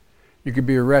 you could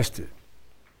be arrested.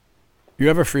 You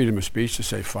have a freedom of speech to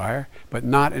say fire, but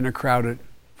not in a crowded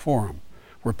forum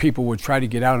where people would try to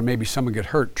get out and maybe someone get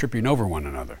hurt tripping over one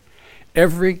another.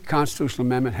 Every constitutional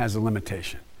amendment has a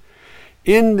limitation.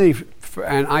 And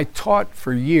I taught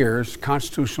for years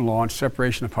constitutional law and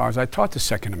separation of powers. I taught the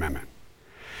Second Amendment.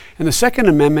 And the Second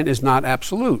Amendment is not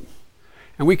absolute.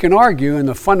 And we can argue, and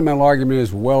the fundamental argument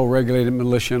is well-regulated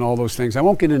militia and all those things. I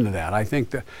won't get into that. I think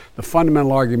the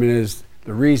fundamental argument is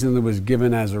the reason it was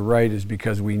given as a right is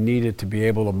because we needed to be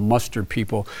able to muster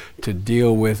people to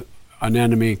deal with an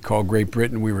enemy called Great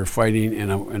Britain we were fighting in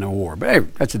a war. But hey,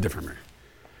 that's a different matter.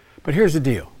 But here's the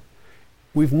deal.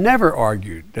 We've never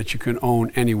argued that you can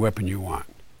own any weapon you want.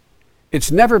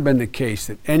 It's never been the case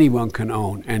that anyone can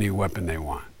own any weapon they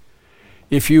want.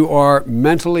 If you are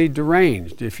mentally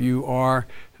deranged, if you are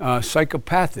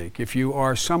psychopathic, if you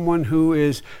are someone who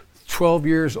is 12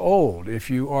 years old,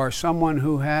 if you are someone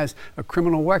who has a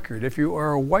criminal record, if you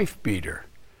are a wife beater,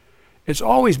 it's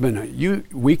always been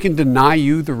we can deny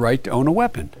you the right to own a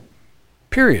weapon,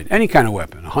 period. Any kind of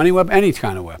weapon, a honey weapon, any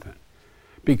kind of weapon,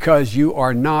 because you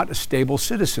are not a stable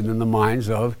citizen in the minds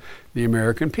of the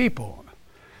American people.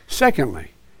 Secondly,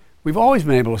 we've always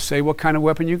been able to say what kind of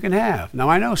weapon you can have. Now,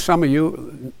 I know some of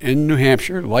you in New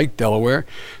Hampshire, like Delaware,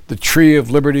 the tree of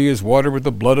liberty is watered with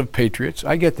the blood of patriots.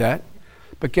 I get that.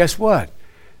 But guess what?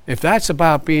 If that's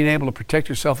about being able to protect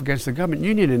yourself against the government,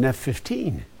 you need an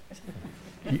F-15.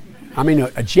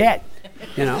 A jet,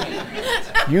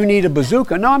 You need a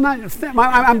bazooka. No, I'm not.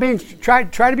 I'm being, try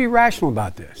to be rational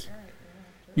about this.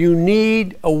 You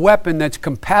need a weapon that's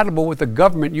compatible with the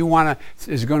government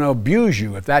is going to abuse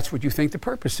you if that's what you think the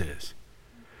purpose is.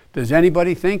 Does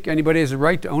anybody think anybody has a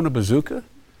right to own a bazooka,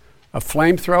 a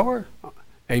flamethrower,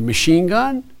 a machine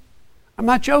gun? I'm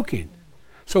not joking.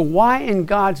 So why in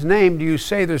God's name do you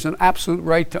say there's an absolute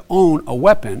right to own a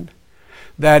weapon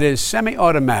that is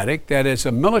semi-automatic, that is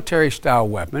a military-style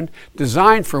weapon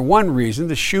designed for one reason,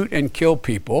 to shoot and kill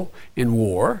people in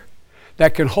war,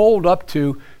 that can hold up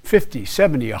to 50,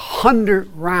 70,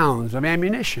 100 rounds of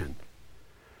ammunition?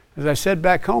 As I said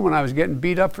back home when I was getting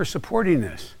beat up for supporting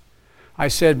this, I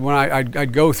said when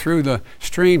I'd go through the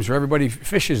streams where everybody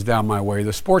fishes down my way,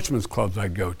 the sportsmen's clubs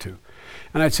I'd go to,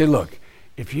 and I'd say, look,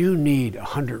 if you need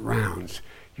 100 rounds,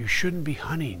 you shouldn't be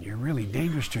hunting. You're really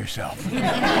dangerous to yourself.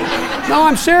 No,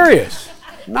 I'm serious.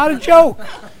 Not a joke.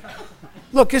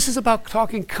 Look, this is about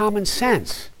talking common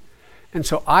sense. And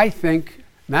so I think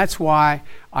that's why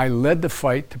I led the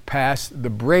fight to pass the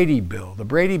Brady Bill. The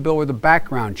Brady Bill were the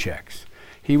background checks.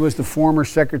 He was the former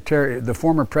secretary, the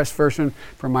former press person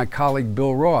for my colleague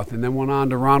Bill Roth, and then went on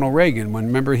to Ronald Reagan when,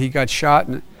 remember, he got shot.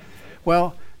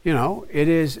 Well, you know,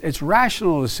 it's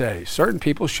rational to say certain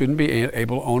people shouldn't be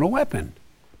able to own a weapon,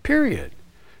 period.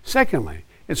 Secondly,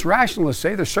 it's rational to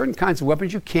say there's certain kinds of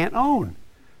weapons you can't own.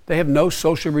 They have no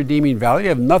social redeeming value. They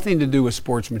have nothing to do with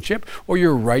sportsmanship or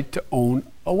your right to own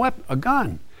a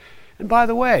gun. And by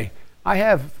the way, I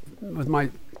have, with my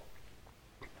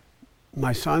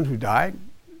son who died,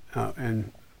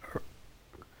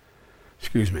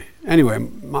 Anyway,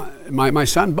 my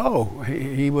son Bo,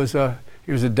 he was a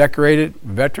decorated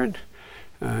veteran,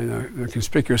 the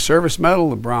Conspicuous Service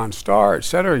Medal, the Bronze Star,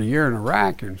 etc. A year in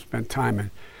Iraq and spent time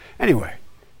in. Anyway,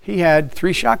 he had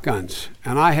 3 shotguns,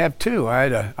 and I have 2. I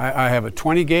have a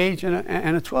 20 gauge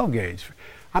and a 12 gauge.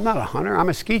 I'm not a hunter. I'm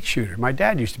a skeet shooter. My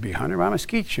dad used to be a hunter, but I'm a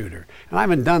skeet shooter, and I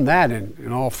haven't done that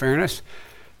in all fairness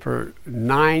for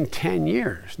 9-10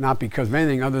 years. Not because of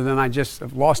anything other than I just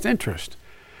have lost interest.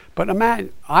 But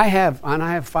imagine, I have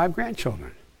 5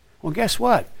 grandchildren. Well, guess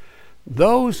what?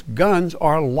 Those guns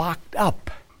are locked up.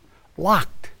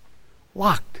 Locked.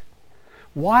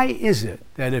 Why is it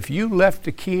that if you left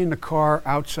the key in the car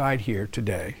outside here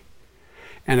today,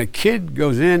 and a kid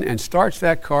goes in and starts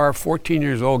that car, 14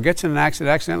 years old, gets in an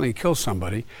accident, accidentally kills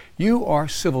somebody, you are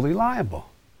civilly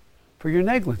liable for your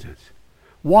negligence?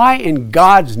 Why in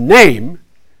God's name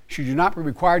should you not be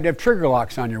required to have trigger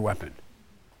locks on your weapon?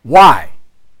 Why?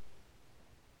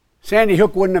 Sandy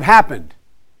Hook wouldn't have happened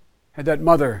had that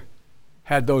mother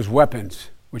had those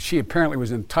weapons, which she apparently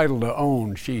was entitled to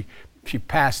own. She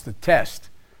passed the test,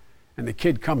 and the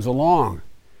kid comes along,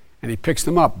 and he picks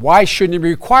them up. Why shouldn't he be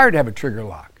required to have a trigger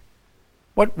lock?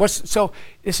 So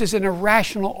this is an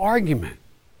irrational argument.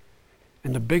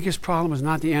 And the biggest problem is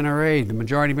not the NRA. The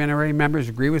majority of NRA members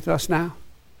agree with us now,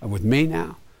 with me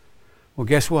now. Well,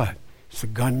 guess what? It's the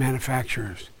gun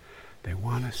manufacturers. They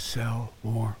want to sell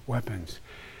more weapons.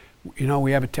 You know,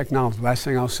 we have a technology. Last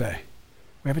thing I'll say.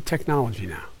 We have a technology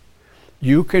now.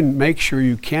 You can make sure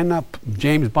you cannot,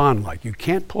 James Bond-like, you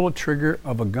can't pull a trigger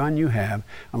of a gun you have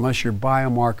unless your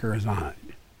biomarker is on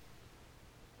it.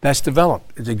 That's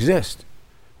developed. It exists.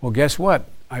 Well, guess what?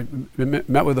 I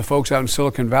met with the folks out in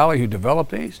Silicon Valley who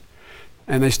developed these,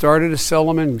 and they started to sell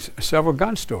them in several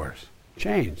gun stores,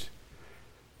 chains.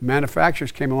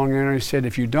 Manufacturers came along there and they said,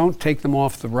 if you don't take them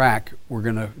off the rack, we're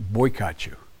going to boycott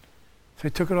you. So they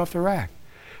took it off the rack.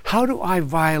 How do I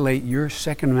violate your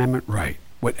Second Amendment right,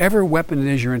 whatever weapon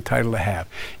it is you're entitled to have,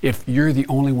 if you're the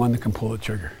only one that can pull the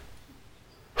trigger?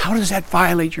 How does that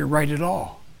violate your right at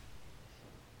all?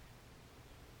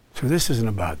 So this isn't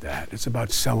about that. It's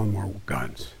about selling more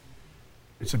guns.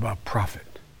 It's about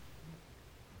profit.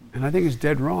 And I think it's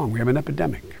dead wrong. We have an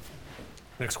epidemic.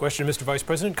 Next question, Mr. Vice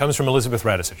President, comes from Elizabeth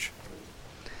Radisich.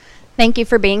 Thank you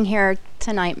for being here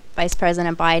tonight, Vice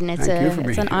President Biden. It's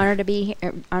an honor to be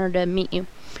here, honor to meet you.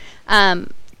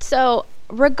 So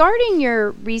regarding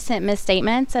your recent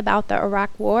misstatements about the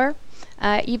Iraq War,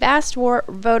 you've asked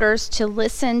voters to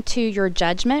listen to your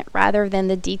judgment rather than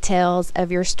the details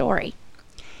of your story.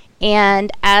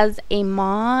 And as a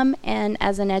mom and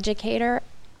as an educator,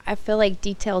 I feel like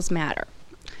details matter.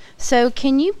 So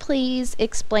can you please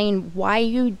explain why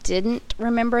you didn't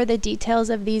remember the details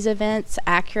of these events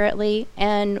accurately,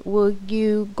 and will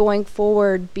you, going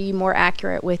forward, be more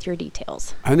accurate with your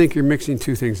details? I think you're mixing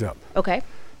 2 things up. Okay.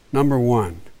 Number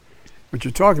one, what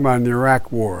you're talking about in the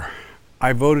Iraq War,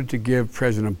 I voted to give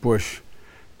President Bush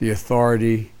the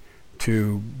authority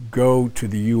to go to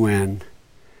the UN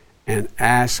and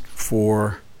ask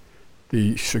for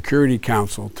the Security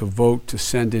Council to vote to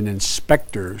send in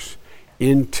inspectors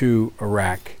into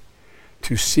Iraq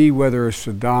to see whether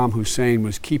Saddam Hussein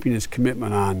was keeping his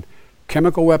commitment on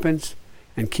chemical weapons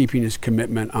and keeping his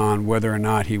commitment on whether or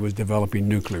not he was developing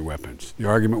nuclear weapons. The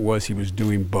argument was he was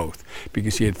doing both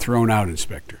because he had thrown out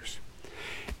inspectors.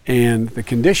 And the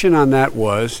condition on that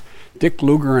was Dick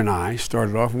Lugar and I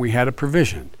started off and we had a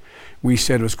provision. We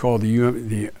said it was called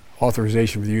the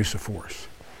Authorization for the Use of Force.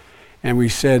 And we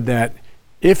said that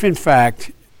if in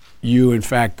fact you in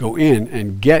fact go in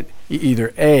and get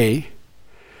either A,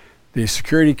 the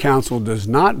Security Council does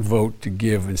not vote to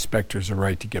give inspectors a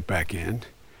right to get back in,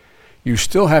 you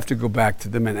still have to go back to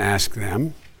them and ask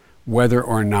them whether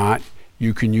or not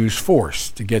you can use force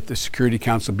to get the Security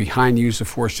Council behind the use of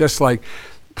force, just like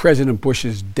President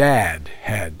Bush's dad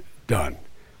had done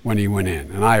when he went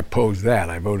in. And I opposed that.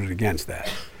 I voted against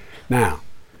that. Now,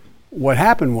 what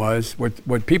happened was,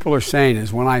 what people are saying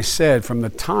is, when I said, from the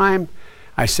time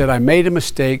I said I made a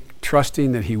mistake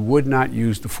trusting that he would not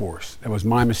use the force, that was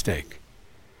my mistake.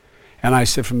 And I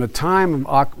said, from the time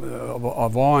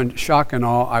of awe and shock and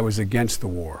awe, I was against the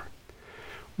war.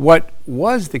 What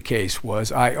was the case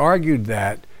was, I argued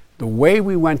that the way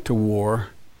we went to war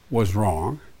was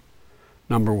wrong,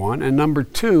 number one, and number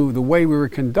two, the way we were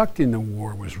conducting the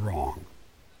war was wrong.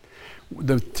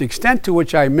 The extent to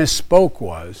which I misspoke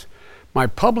was, my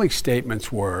public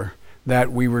statements were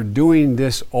that we were doing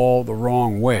this all the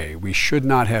wrong way. We should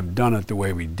not have done it the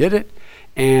way we did it,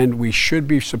 and we should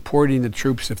be supporting the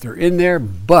troops if they're in there,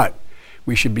 but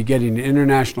we should be getting an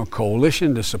international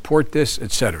coalition to support this,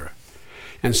 etc.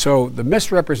 And so the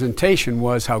misrepresentation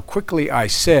was how quickly I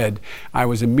said I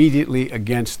was immediately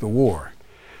against the war.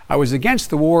 I was against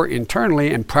the war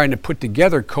internally and trying to put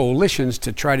together coalitions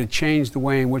to try to change the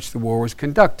way in which the war was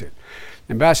conducted.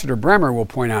 Ambassador Bremer will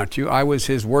point out to you, I was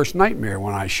his worst nightmare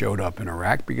when I showed up in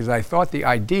Iraq, because I thought the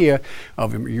idea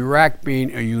of Iraq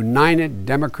being a united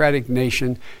democratic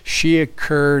nation, Shia,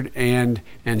 Kurd, and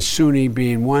Sunni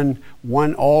being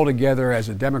one all together as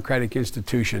a democratic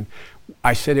institution,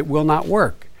 I said it will not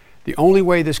work. The only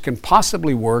way this can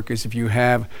possibly work is if you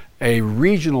have a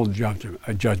regional judgment,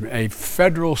 a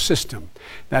federal system.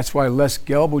 That's why Les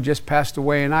Gelb, who just passed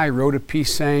away, and I wrote a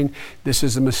piece saying this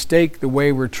is a mistake the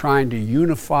way we're trying to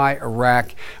unify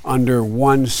Iraq under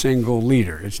one single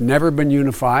leader. It's never been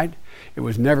unified. It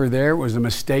was never there. It was a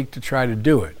mistake to try to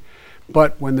do it.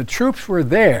 But when the troops were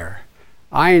there,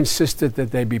 I insisted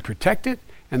that they be protected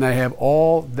and they have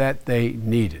all that they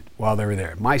needed while they were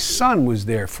there. My son was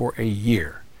there for a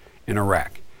year in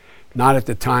Iraq, not at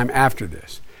the time after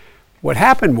this. What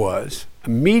happened was,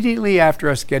 immediately after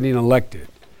us getting elected,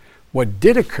 what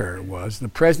did occur was the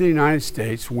President of the United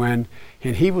States, and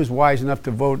he was wise enough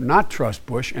to vote not trust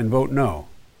Bush and vote no,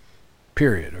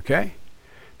 period, okay?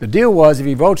 The deal was, if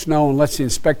he votes no and lets the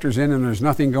inspectors in and there's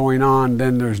nothing going on,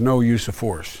 then there's no use of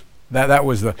force. That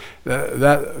was the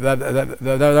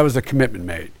commitment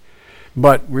made.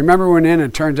 But remember, we went in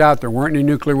and it turns out there weren't any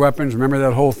nuclear weapons. Remember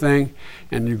that whole thing?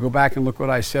 And you go back and look what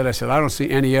I said. I said, I don't see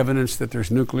any evidence that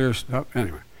there's nuclear stuff.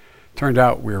 Anyway, turned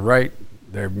out we were right.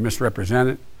 They're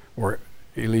misrepresented, or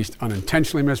at least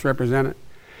unintentionally misrepresented.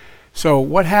 So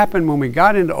what happened when we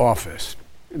got into office,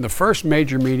 in the first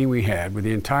major meeting we had with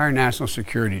the entire national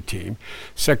security team,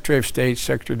 Secretary of State,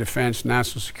 Secretary of Defense,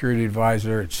 National Security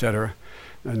Advisor, et cetera,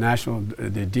 the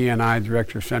DNI,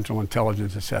 Director of Central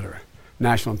Intelligence, et cetera,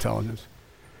 National Intelligence.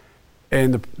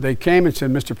 And they came and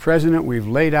said, Mr. President, we've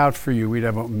laid out for you, we'd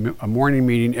have a morning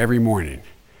meeting every morning,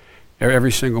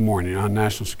 every single morning on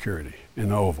national security in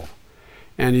the Oval.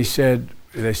 And they said,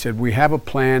 we have a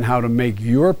plan how to make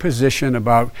your position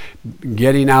about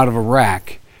getting out of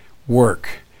Iraq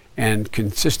work and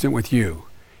consistent with you.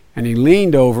 And he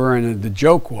leaned over, and the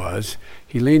joke was,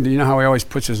 he leaned, you know how he always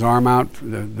puts his arm out,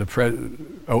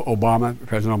 President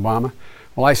Obama?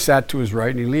 Well, I sat to his right,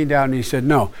 and he leaned out and he said,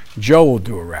 no, Joe will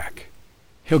do Iraq.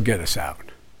 He'll get us out.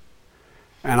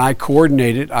 And I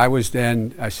coordinated. I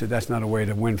said, that's not a way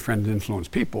to win friends and influence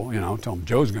people, tell them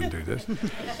Joe's going to do this.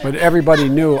 But everybody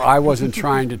knew I wasn't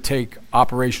trying to take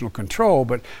operational control,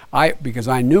 but because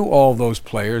I knew all those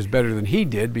players better than he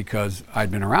did because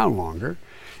I'd been around longer,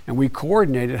 and we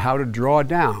coordinated how to draw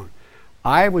down.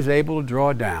 I was able to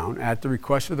draw down, at the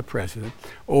request of the president,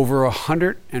 over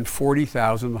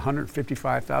 140,000,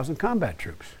 155,000 combat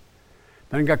troops.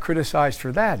 Then got criticized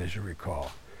for that, as you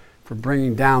recall, for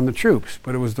bringing down the troops,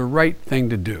 but it was the right thing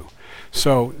to do.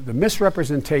 So the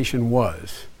misrepresentation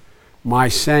was my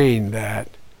saying that,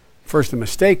 first, the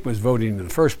mistake was voting in the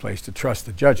first place to trust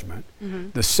the judgment. Mm-hmm.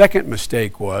 The second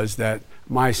mistake was that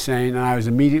my saying, and I was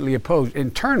immediately opposed.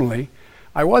 Internally,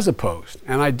 I was opposed,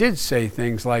 and I did say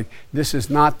things like, this is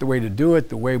not the way to do it,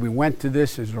 the way we went to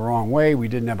this is the wrong way, we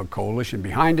didn't have a coalition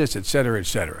behind us, et cetera, et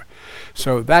cetera.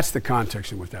 So that's the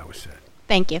context in which that was said.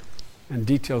 Thank you. And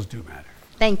details do matter.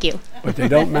 Thank you. But they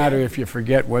don't matter if you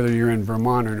forget whether you're in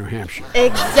Vermont or New Hampshire.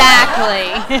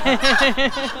 Exactly.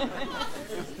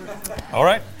 All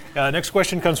right. Next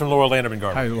question comes from Laura Landerman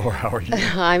Garber. Hi, Laura. How are you?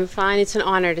 I'm fine. It's an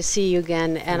honor to see you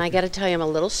again. And I got to tell you, I'm a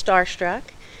little starstruck.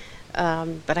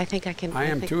 But I think I can. I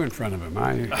am too in front of him.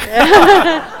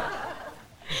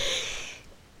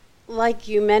 Like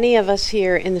you, many of us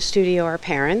here in the studio are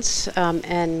parents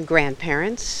and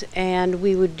grandparents, and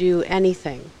we would do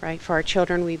anything, right? For our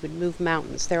children, we would move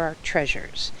mountains. They're our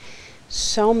treasures.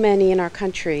 so many in our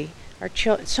country,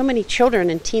 so many children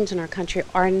and teens in our country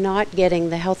are not getting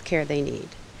the health care they need,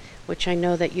 which I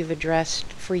know that you've addressed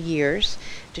for years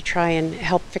to try and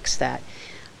help fix that.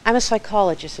 I'm a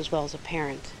psychologist as well as a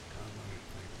parent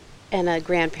and a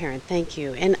grandparent, thank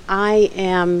you. And I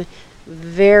am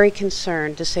very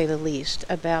concerned, to say the least,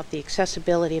 about the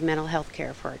accessibility of mental health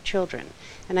care for our children.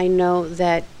 And I know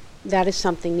that that is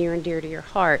something near and dear to your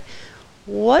heart.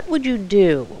 What would you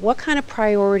do? What kind of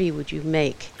priority would you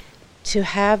make to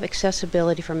have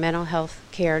accessibility for mental health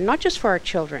care, not just for our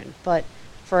children, but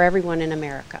for everyone in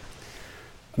America?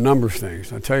 A number of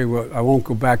things. I'll tell you what, I won't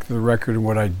go back to the record of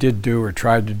what I did do or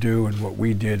tried to do and what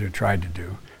we did or tried to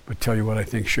do, but tell you what I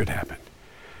think should happen.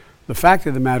 The fact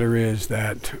of the matter is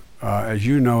that, as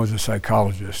you know as a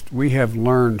psychologist, we have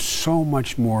learned so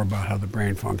much more about how the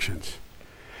brain functions.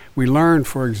 We learned,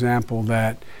 for example,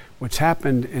 that what's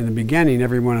happened in the beginning,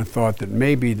 everyone had thought that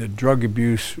maybe the drug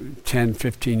abuse 10,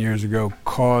 15 years ago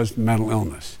caused mental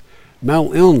illness.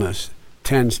 Mental illness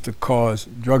tends to cause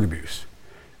drug abuse.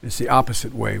 It's the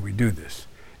opposite way we do this.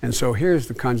 And so here's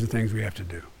the kinds of things we have to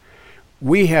do.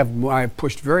 I have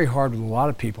pushed very hard with a lot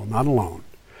of people, not alone,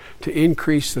 to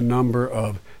increase the number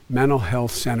of mental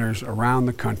health centers around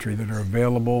the country that are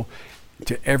available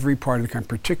to every part of the country,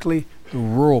 particularly the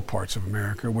rural parts of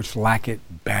America, which lack it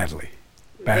badly.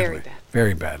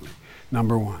 Very badly.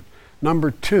 Number one.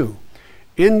 Number two,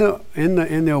 in the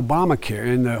Obamacare,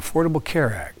 in the Affordable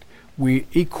Care Act, we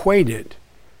equated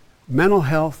mental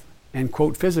health and,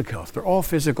 quote, physical health. They're all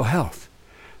physical health.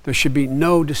 There should be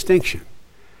no distinction.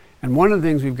 And one of the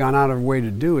things we've gone out of our way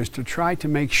to do is to try to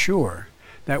make sure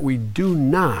that we do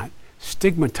not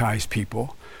stigmatize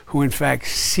people who in fact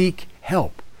seek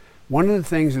help. One of the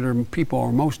things that people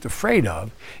are most afraid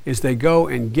of is they go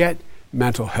and get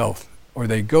mental health, or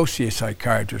they go see a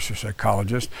psychiatrist or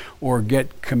psychologist, or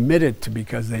get committed to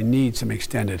because they need some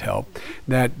extended help,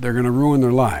 that they're going to ruin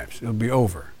their lives. It'll be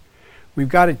over. We've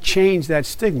got to change that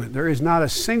stigma. There is not a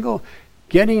single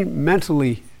getting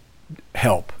mentally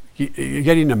help,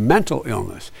 getting a mental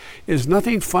illness is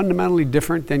nothing fundamentally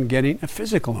different than getting a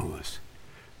physical illness.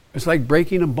 It's like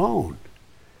breaking a bone.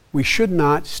 We should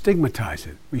not stigmatize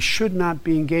it. We should not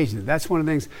be engaged in it. That's one of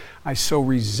the things I so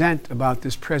resent about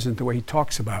this president, the way he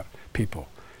talks about people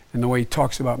and the way he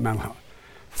talks about mental health.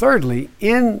 Thirdly,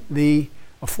 in the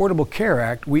Affordable Care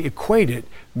Act, we equated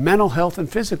mental health and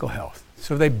physical health.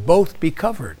 So they both be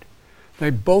covered. They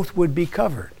both would be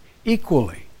covered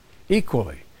equally.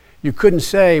 You couldn't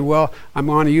say, well, I'm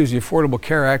going to use the Affordable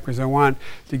Care Act because I want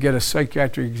to get a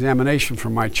psychiatric examination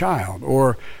for my child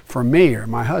or for me or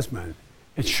my husband.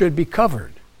 It should be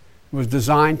covered. It was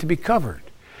designed to be covered.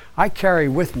 I carry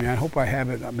with me, I hope I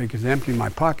have it because I'm emptying my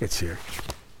pockets here.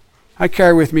 I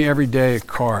carry with me every day a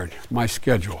card, my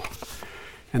schedule.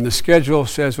 And the schedule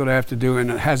says what I have to do,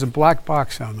 and it has a black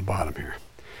box on the bottom here.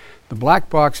 The black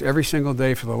box every single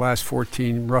day for the last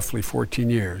roughly 14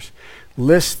 years,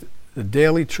 lists the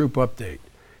daily troop update,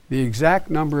 the exact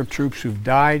number of troops who've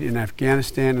died in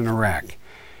Afghanistan and Iraq.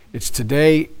 It's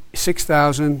today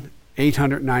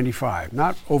 6,895,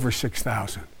 not over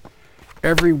 6,000.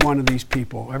 Every one of these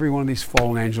people, every one of these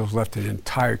fallen angels left an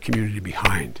entire community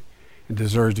behind and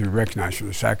deserves to be recognized for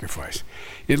their sacrifice.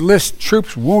 It lists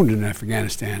troops wounded in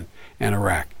Afghanistan and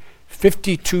Iraq,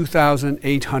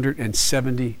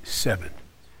 52,877.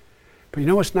 But you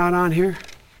know what's not on here?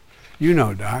 You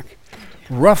know, Doc.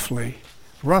 Roughly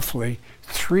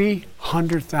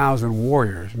 300,000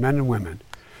 warriors, men and women,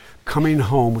 coming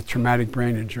home with traumatic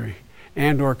brain injury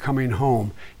and or coming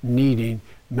home needing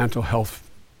mental health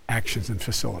actions and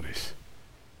facilities.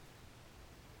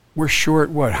 We're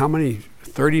short, what, how many,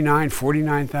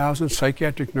 49,000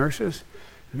 psychiatric nurses?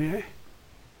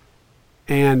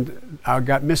 And I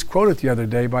got misquoted the other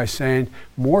day by saying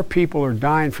more people are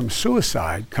dying from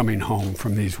suicide coming home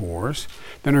from these wars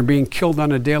than are being killed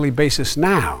on a daily basis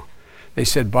now. They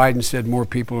said Biden said more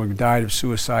people have died of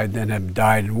suicide than have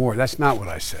died in war. That's not what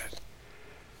I said.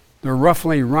 They're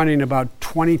roughly running about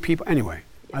 20 people. Anyway,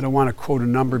 I don't want to quote a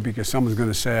number because someone's going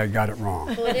to say I got it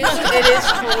wrong. Well, it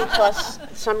is 20 plus.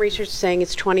 Some research is saying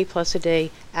it's 20 plus a day,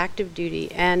 active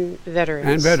duty and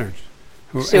veterans.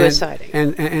 Suiciding.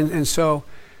 And so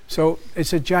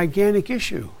it's a gigantic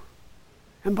issue.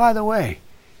 And by the way,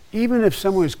 even if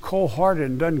someone is cold-hearted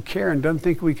and doesn't care and doesn't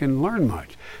think we can learn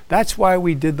much, that's why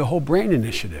we did the whole brain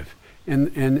initiative at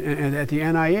the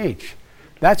NIH.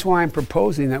 That's why I'm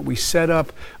proposing that we set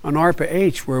up an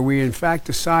ARPA-H where we in fact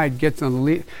decide,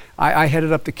 I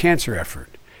headed up the cancer effort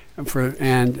for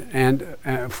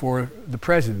the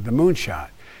president, the moonshot.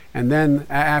 And then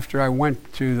after I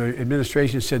went to the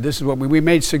administration and said, this is what we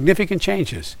made significant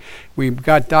changes. We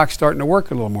got docs starting to work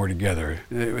a little more together.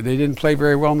 They didn't play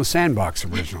very well in the sandbox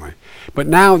originally. But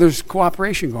now there's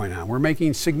cooperation going on. We're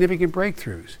making significant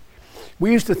breakthroughs.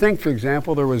 We used to think, for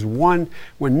example, there was one,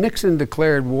 when Nixon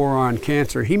declared war on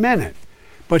cancer, he meant it.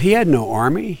 But he had no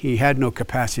army. He had no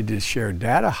capacity to share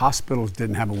data. Hospitals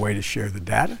didn't have a way to share the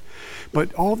data.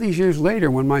 But all these years later,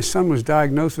 when my son was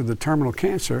diagnosed with a terminal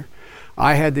cancer,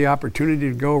 I had the opportunity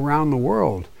to go around the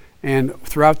world and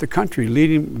throughout the country,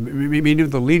 meeting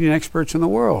with the leading experts in the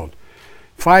world.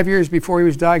 5 years before he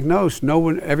was diagnosed,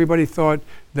 everybody thought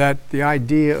that the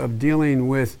idea of dealing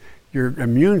with your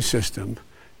immune system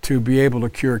to be able to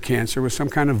cure cancer was some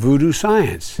kind of voodoo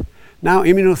science. Now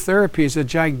immunotherapy is a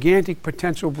gigantic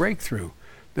potential breakthrough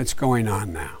that's going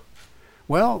on now.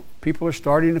 Well, people are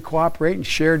starting to cooperate and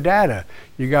share data.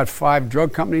 You got 5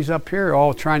 drug companies up here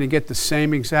all trying to get the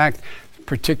same exact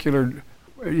particular,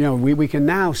 we can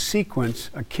now sequence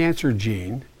a cancer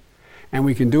gene, and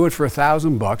we can do it for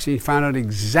 $1,000, and you find out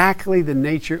exactly the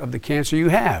nature of the cancer you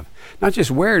have. Not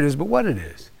just where it is, but what it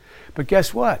is. But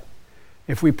guess what?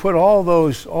 If we put all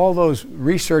those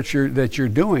research that you're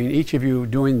doing, each of you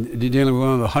dealing with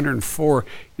one of the 104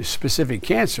 specific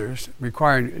cancers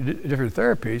requiring different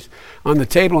therapies, on the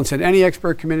table and said any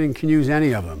expert committee can use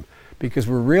any of them, because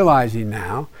we're realizing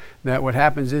now that what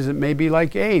happens is it may be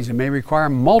like AIDS. It may require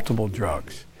multiple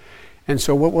drugs. And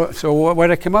so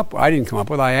what I came up with, I didn't come up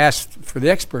with, I asked for the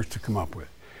experts to come up with.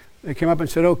 They came up and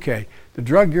said, okay, the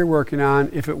drug you're working on,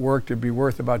 if it worked, it'd be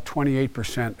worth about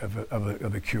 28%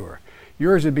 of the cure.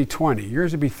 Yours would be 20,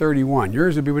 yours would be 31,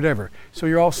 yours would be whatever. So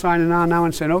you're all signing on now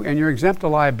and saying, oh, and you're exempt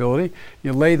of liability.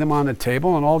 You lay them on the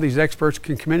table and all these experts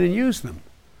can come in and use them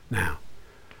now.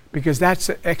 Because that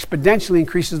exponentially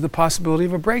increases the possibility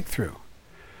of a breakthrough.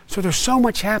 So there's so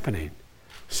much happening.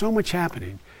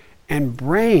 And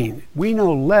brain, we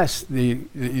know less,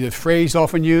 the phrase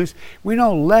often used, we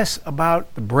know less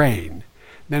about the brain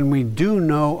than we do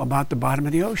know about the bottom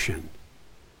of the ocean.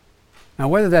 Now,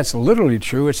 whether that's literally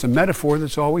true, it's a metaphor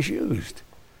that's always used.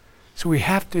 So we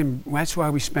have to, that's why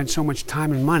we spend so much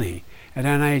time and money at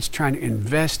NIH trying to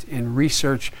invest in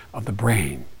research of the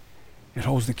brain. It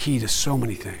holds the key to so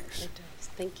many things. It does.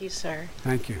 Thank you, sir.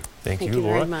 Thank you. Thank you,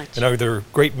 Laura. very much. Another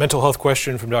great mental health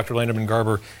question from Dr. Landerman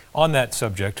Garber on that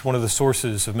subject. One of the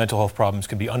sources of mental health problems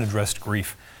can be unaddressed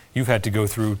grief. You've had to go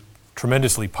through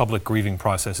tremendously public grieving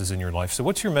processes in your life. So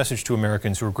what's your message to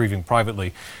Americans who are grieving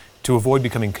privately to avoid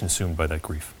becoming consumed by that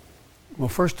grief? Well,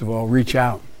 first of all, reach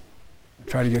out.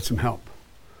 Try to get some help.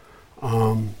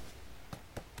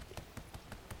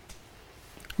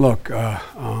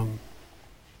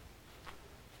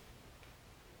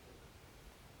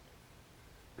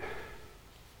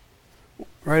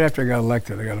 Right after I got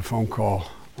elected, I got a phone call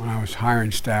when I was hiring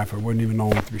staff. I wouldn't even know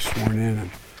when to be sworn in. And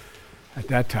by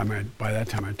that time, I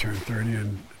turned 30.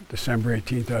 And December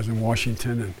 18th, I was in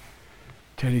Washington, and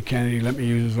Teddy Kennedy let me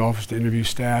use his office to interview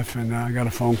staff. And I got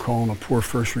a phone call, and a poor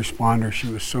first responder, she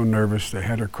was so nervous, they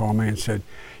had her call me and said,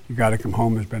 "You got to come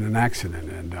home, there's been an accident."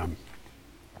 And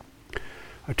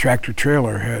a tractor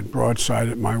trailer had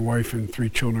broadsided my wife and 3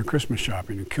 children Christmas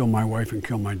shopping and killed my wife and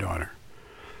killed my daughter.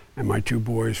 And my 2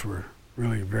 boys were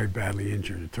really very badly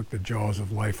injured. It took the jaws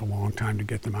of life a long time to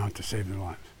get them out to save their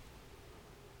lives.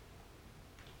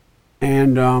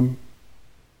 And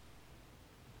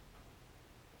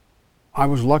I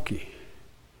was lucky.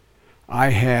 I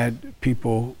had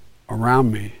people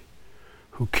around me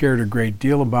who cared a great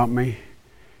deal about me,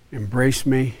 embraced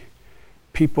me.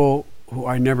 People who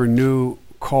I never knew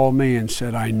called me and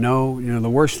said, "I know." You know, the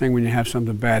worst thing when you have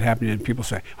something bad happen to you, people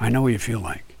say, "I know what you feel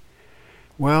like."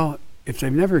 Well, if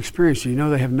they've never experienced it, you know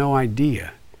they have no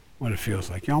idea what it feels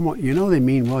like. You know they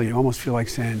mean well. You almost feel like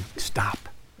saying, "Stop."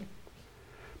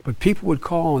 But people would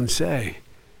call and say,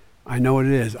 "I know what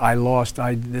it is.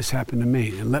 This happened to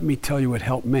me. And let me tell you what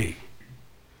helped me."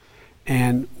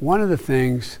 And one of the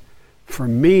things for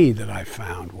me that I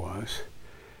found was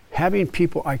having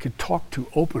people I could talk to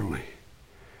openly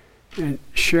and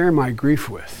share my grief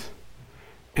with.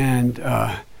 And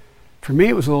for me,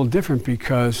 it was a little different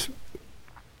because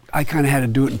I kind of had to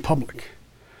do it in public,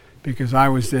 because I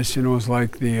was this, it was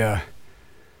like this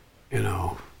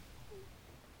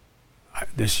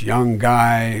young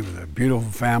guy with a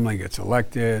beautiful family gets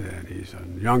elected, and he's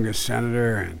the youngest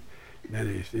senator, and then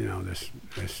he's,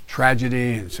 this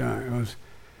tragedy, and so it was,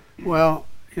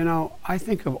 I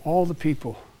think of all the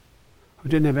people who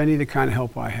didn't have any of the kind of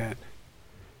help I had,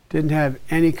 didn't have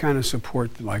any kind of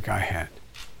support like I had,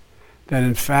 that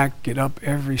in fact get up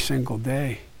every single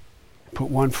day, put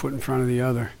one foot in front of the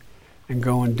other, and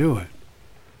go and do it.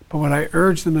 But what I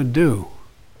urge them to do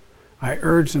I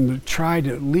urge them to try to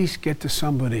at least get to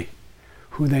somebody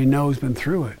who they know has been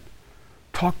through it.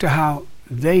 Talk to how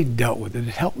they dealt with it.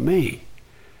 It helped me.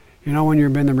 You know, when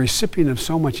you've been the recipient of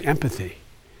so much empathy,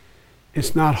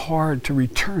 it's not hard to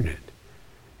return it.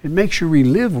 It makes you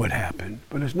relive what happened,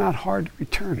 but it's not hard to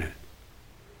return it.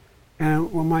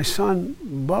 And when my son,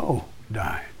 Bo,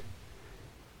 died,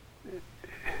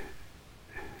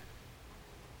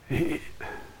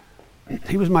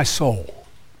 he was my soul.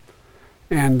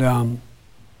 And,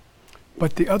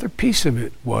 but the other piece of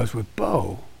it was with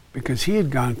Bo, because he had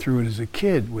gone through it as a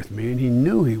kid with me and he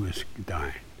knew he was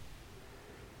dying,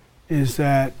 is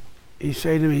that he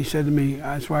said to me,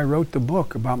 that's why I wrote the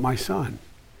book about my son.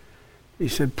 He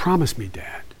said, promise me,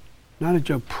 Dad. Not a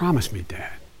joke, promise me,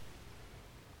 Dad.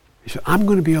 He said, I'm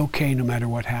going to be okay no matter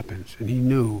what happens. And he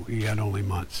knew he had only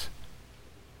months.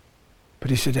 But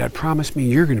he said, Dad, promise me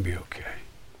you're going to be okay.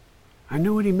 I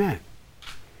knew what he meant.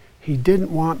 He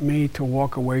didn't want me to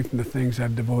walk away from the things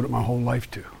I've devoted my whole life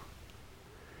to.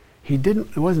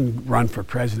 It wasn't run for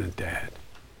president, Dad.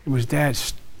 It was, Dad,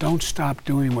 don't stop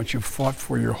doing what you've fought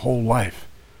for your whole life.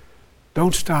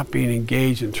 Don't stop being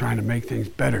engaged in trying to make things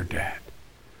better, Dad.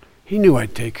 He knew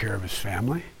I'd take care of his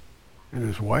family and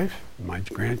his wife and my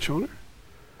grandchildren,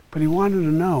 but he wanted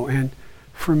to know. And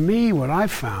for me, what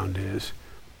I've found is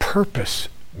purpose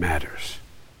matters.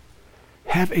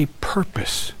 Have a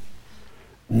purpose.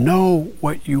 Know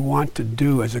what you want to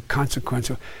do as a consequence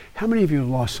of. How many of you have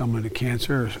lost someone to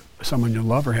cancer, or someone you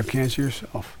love, or have cancer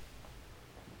yourself?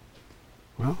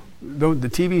 Well, the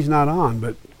TV's not on,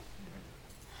 but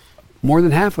more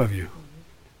than half of you.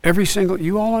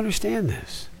 You all understand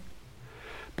this.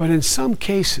 But in some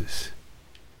cases,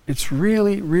 it's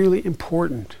really, really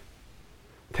important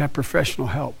to have professional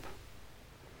help.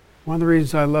 One of the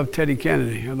reasons I love Teddy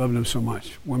Kennedy, I loved him so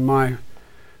much. When my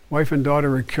wife and daughter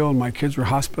were killed, my kids were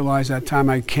hospitalized. That time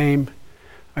I came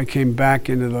back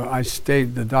into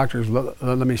the doctors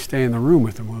let me stay in the room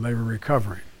with them while they were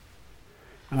recovering.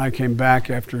 And I came back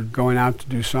after going out to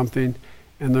do something,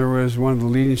 and there was one of the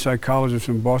leading psychologists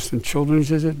from Boston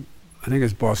Children's, is it? I think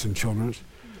it's Boston Children's,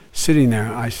 sitting there.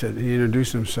 He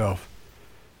introduced himself.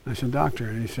 I said, Doctor,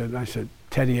 and I said,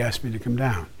 Teddy asked me to come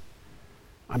down.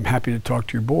 I'm happy to talk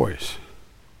to your boys.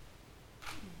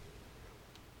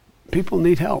 People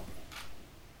need help.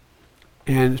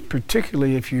 And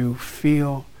particularly if you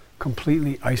feel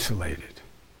completely isolated.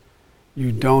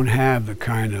 You don't have the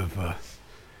kind of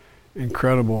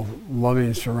incredible,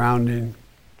 loving, surrounding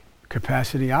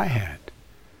capacity I had.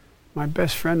 My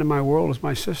best friend in my world is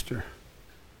my sister.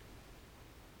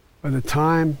 By the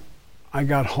time I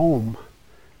got home,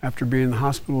 after being in the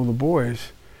hospital with the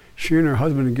boys, she and her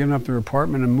husband had given up their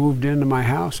apartment and moved into my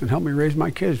house and helped me raise my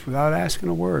kids without asking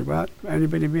a word, without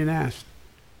anybody being asked.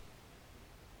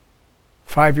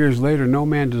 5 years later, no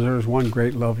man deserves one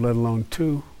great love, let alone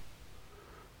two.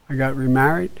 I got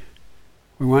remarried.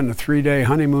 We went on a 3-day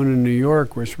honeymoon in New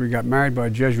York, which we got married by a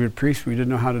Jesuit priest. We didn't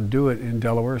know how to do it in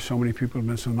Delaware. So many people have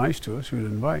been so nice to us, we'd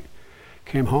invite.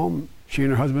 Came home, she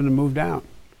and her husband had moved out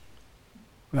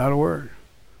without a word.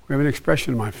 We have an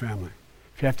expression in my family.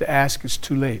 If you have to ask, it's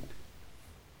too late.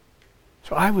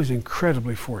 So I was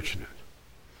incredibly fortunate.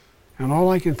 And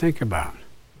all I can think about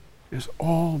is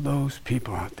all those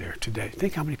people out there today.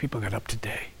 Think how many people got up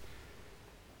today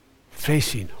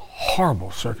facing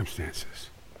horrible circumstances,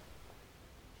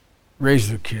 raised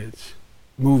their kids,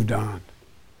 moved on,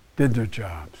 did their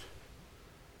jobs,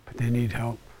 but they need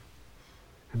help.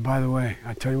 And by the way,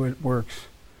 I tell you what works.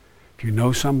 If you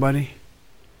know somebody,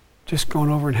 just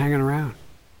going over and hanging around.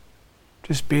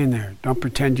 Just being there. Don't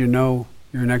pretend you know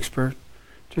you're an expert.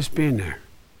 Just being there.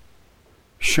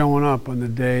 Showing up on the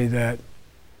day that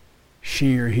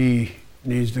she or he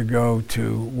needs to go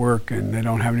to work and they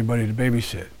don't have anybody to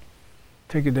babysit.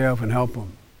 Take a day off and help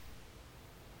them.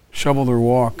 Shovel their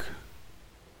walk.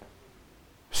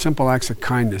 Simple acts of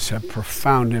kindness have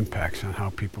profound impacts on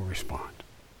how people respond.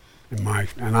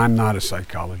 And I'm not a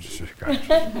psychologist or psychiatrist.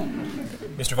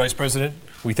 Mr. Vice President,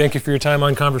 we thank you for your time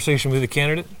on Conversation with the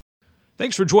Candidate.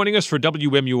 Thanks for joining us for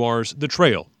WMUR's The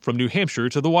Trail, from New Hampshire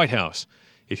to the White House.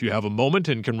 If you have a moment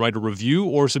and can write a review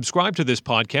or subscribe to this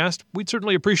podcast, we'd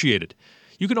certainly appreciate it.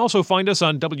 You can also find us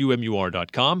on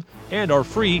WMUR.com and our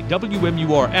free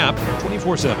WMUR app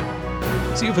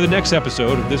 24/7. See you for the next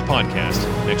episode of this podcast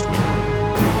next week.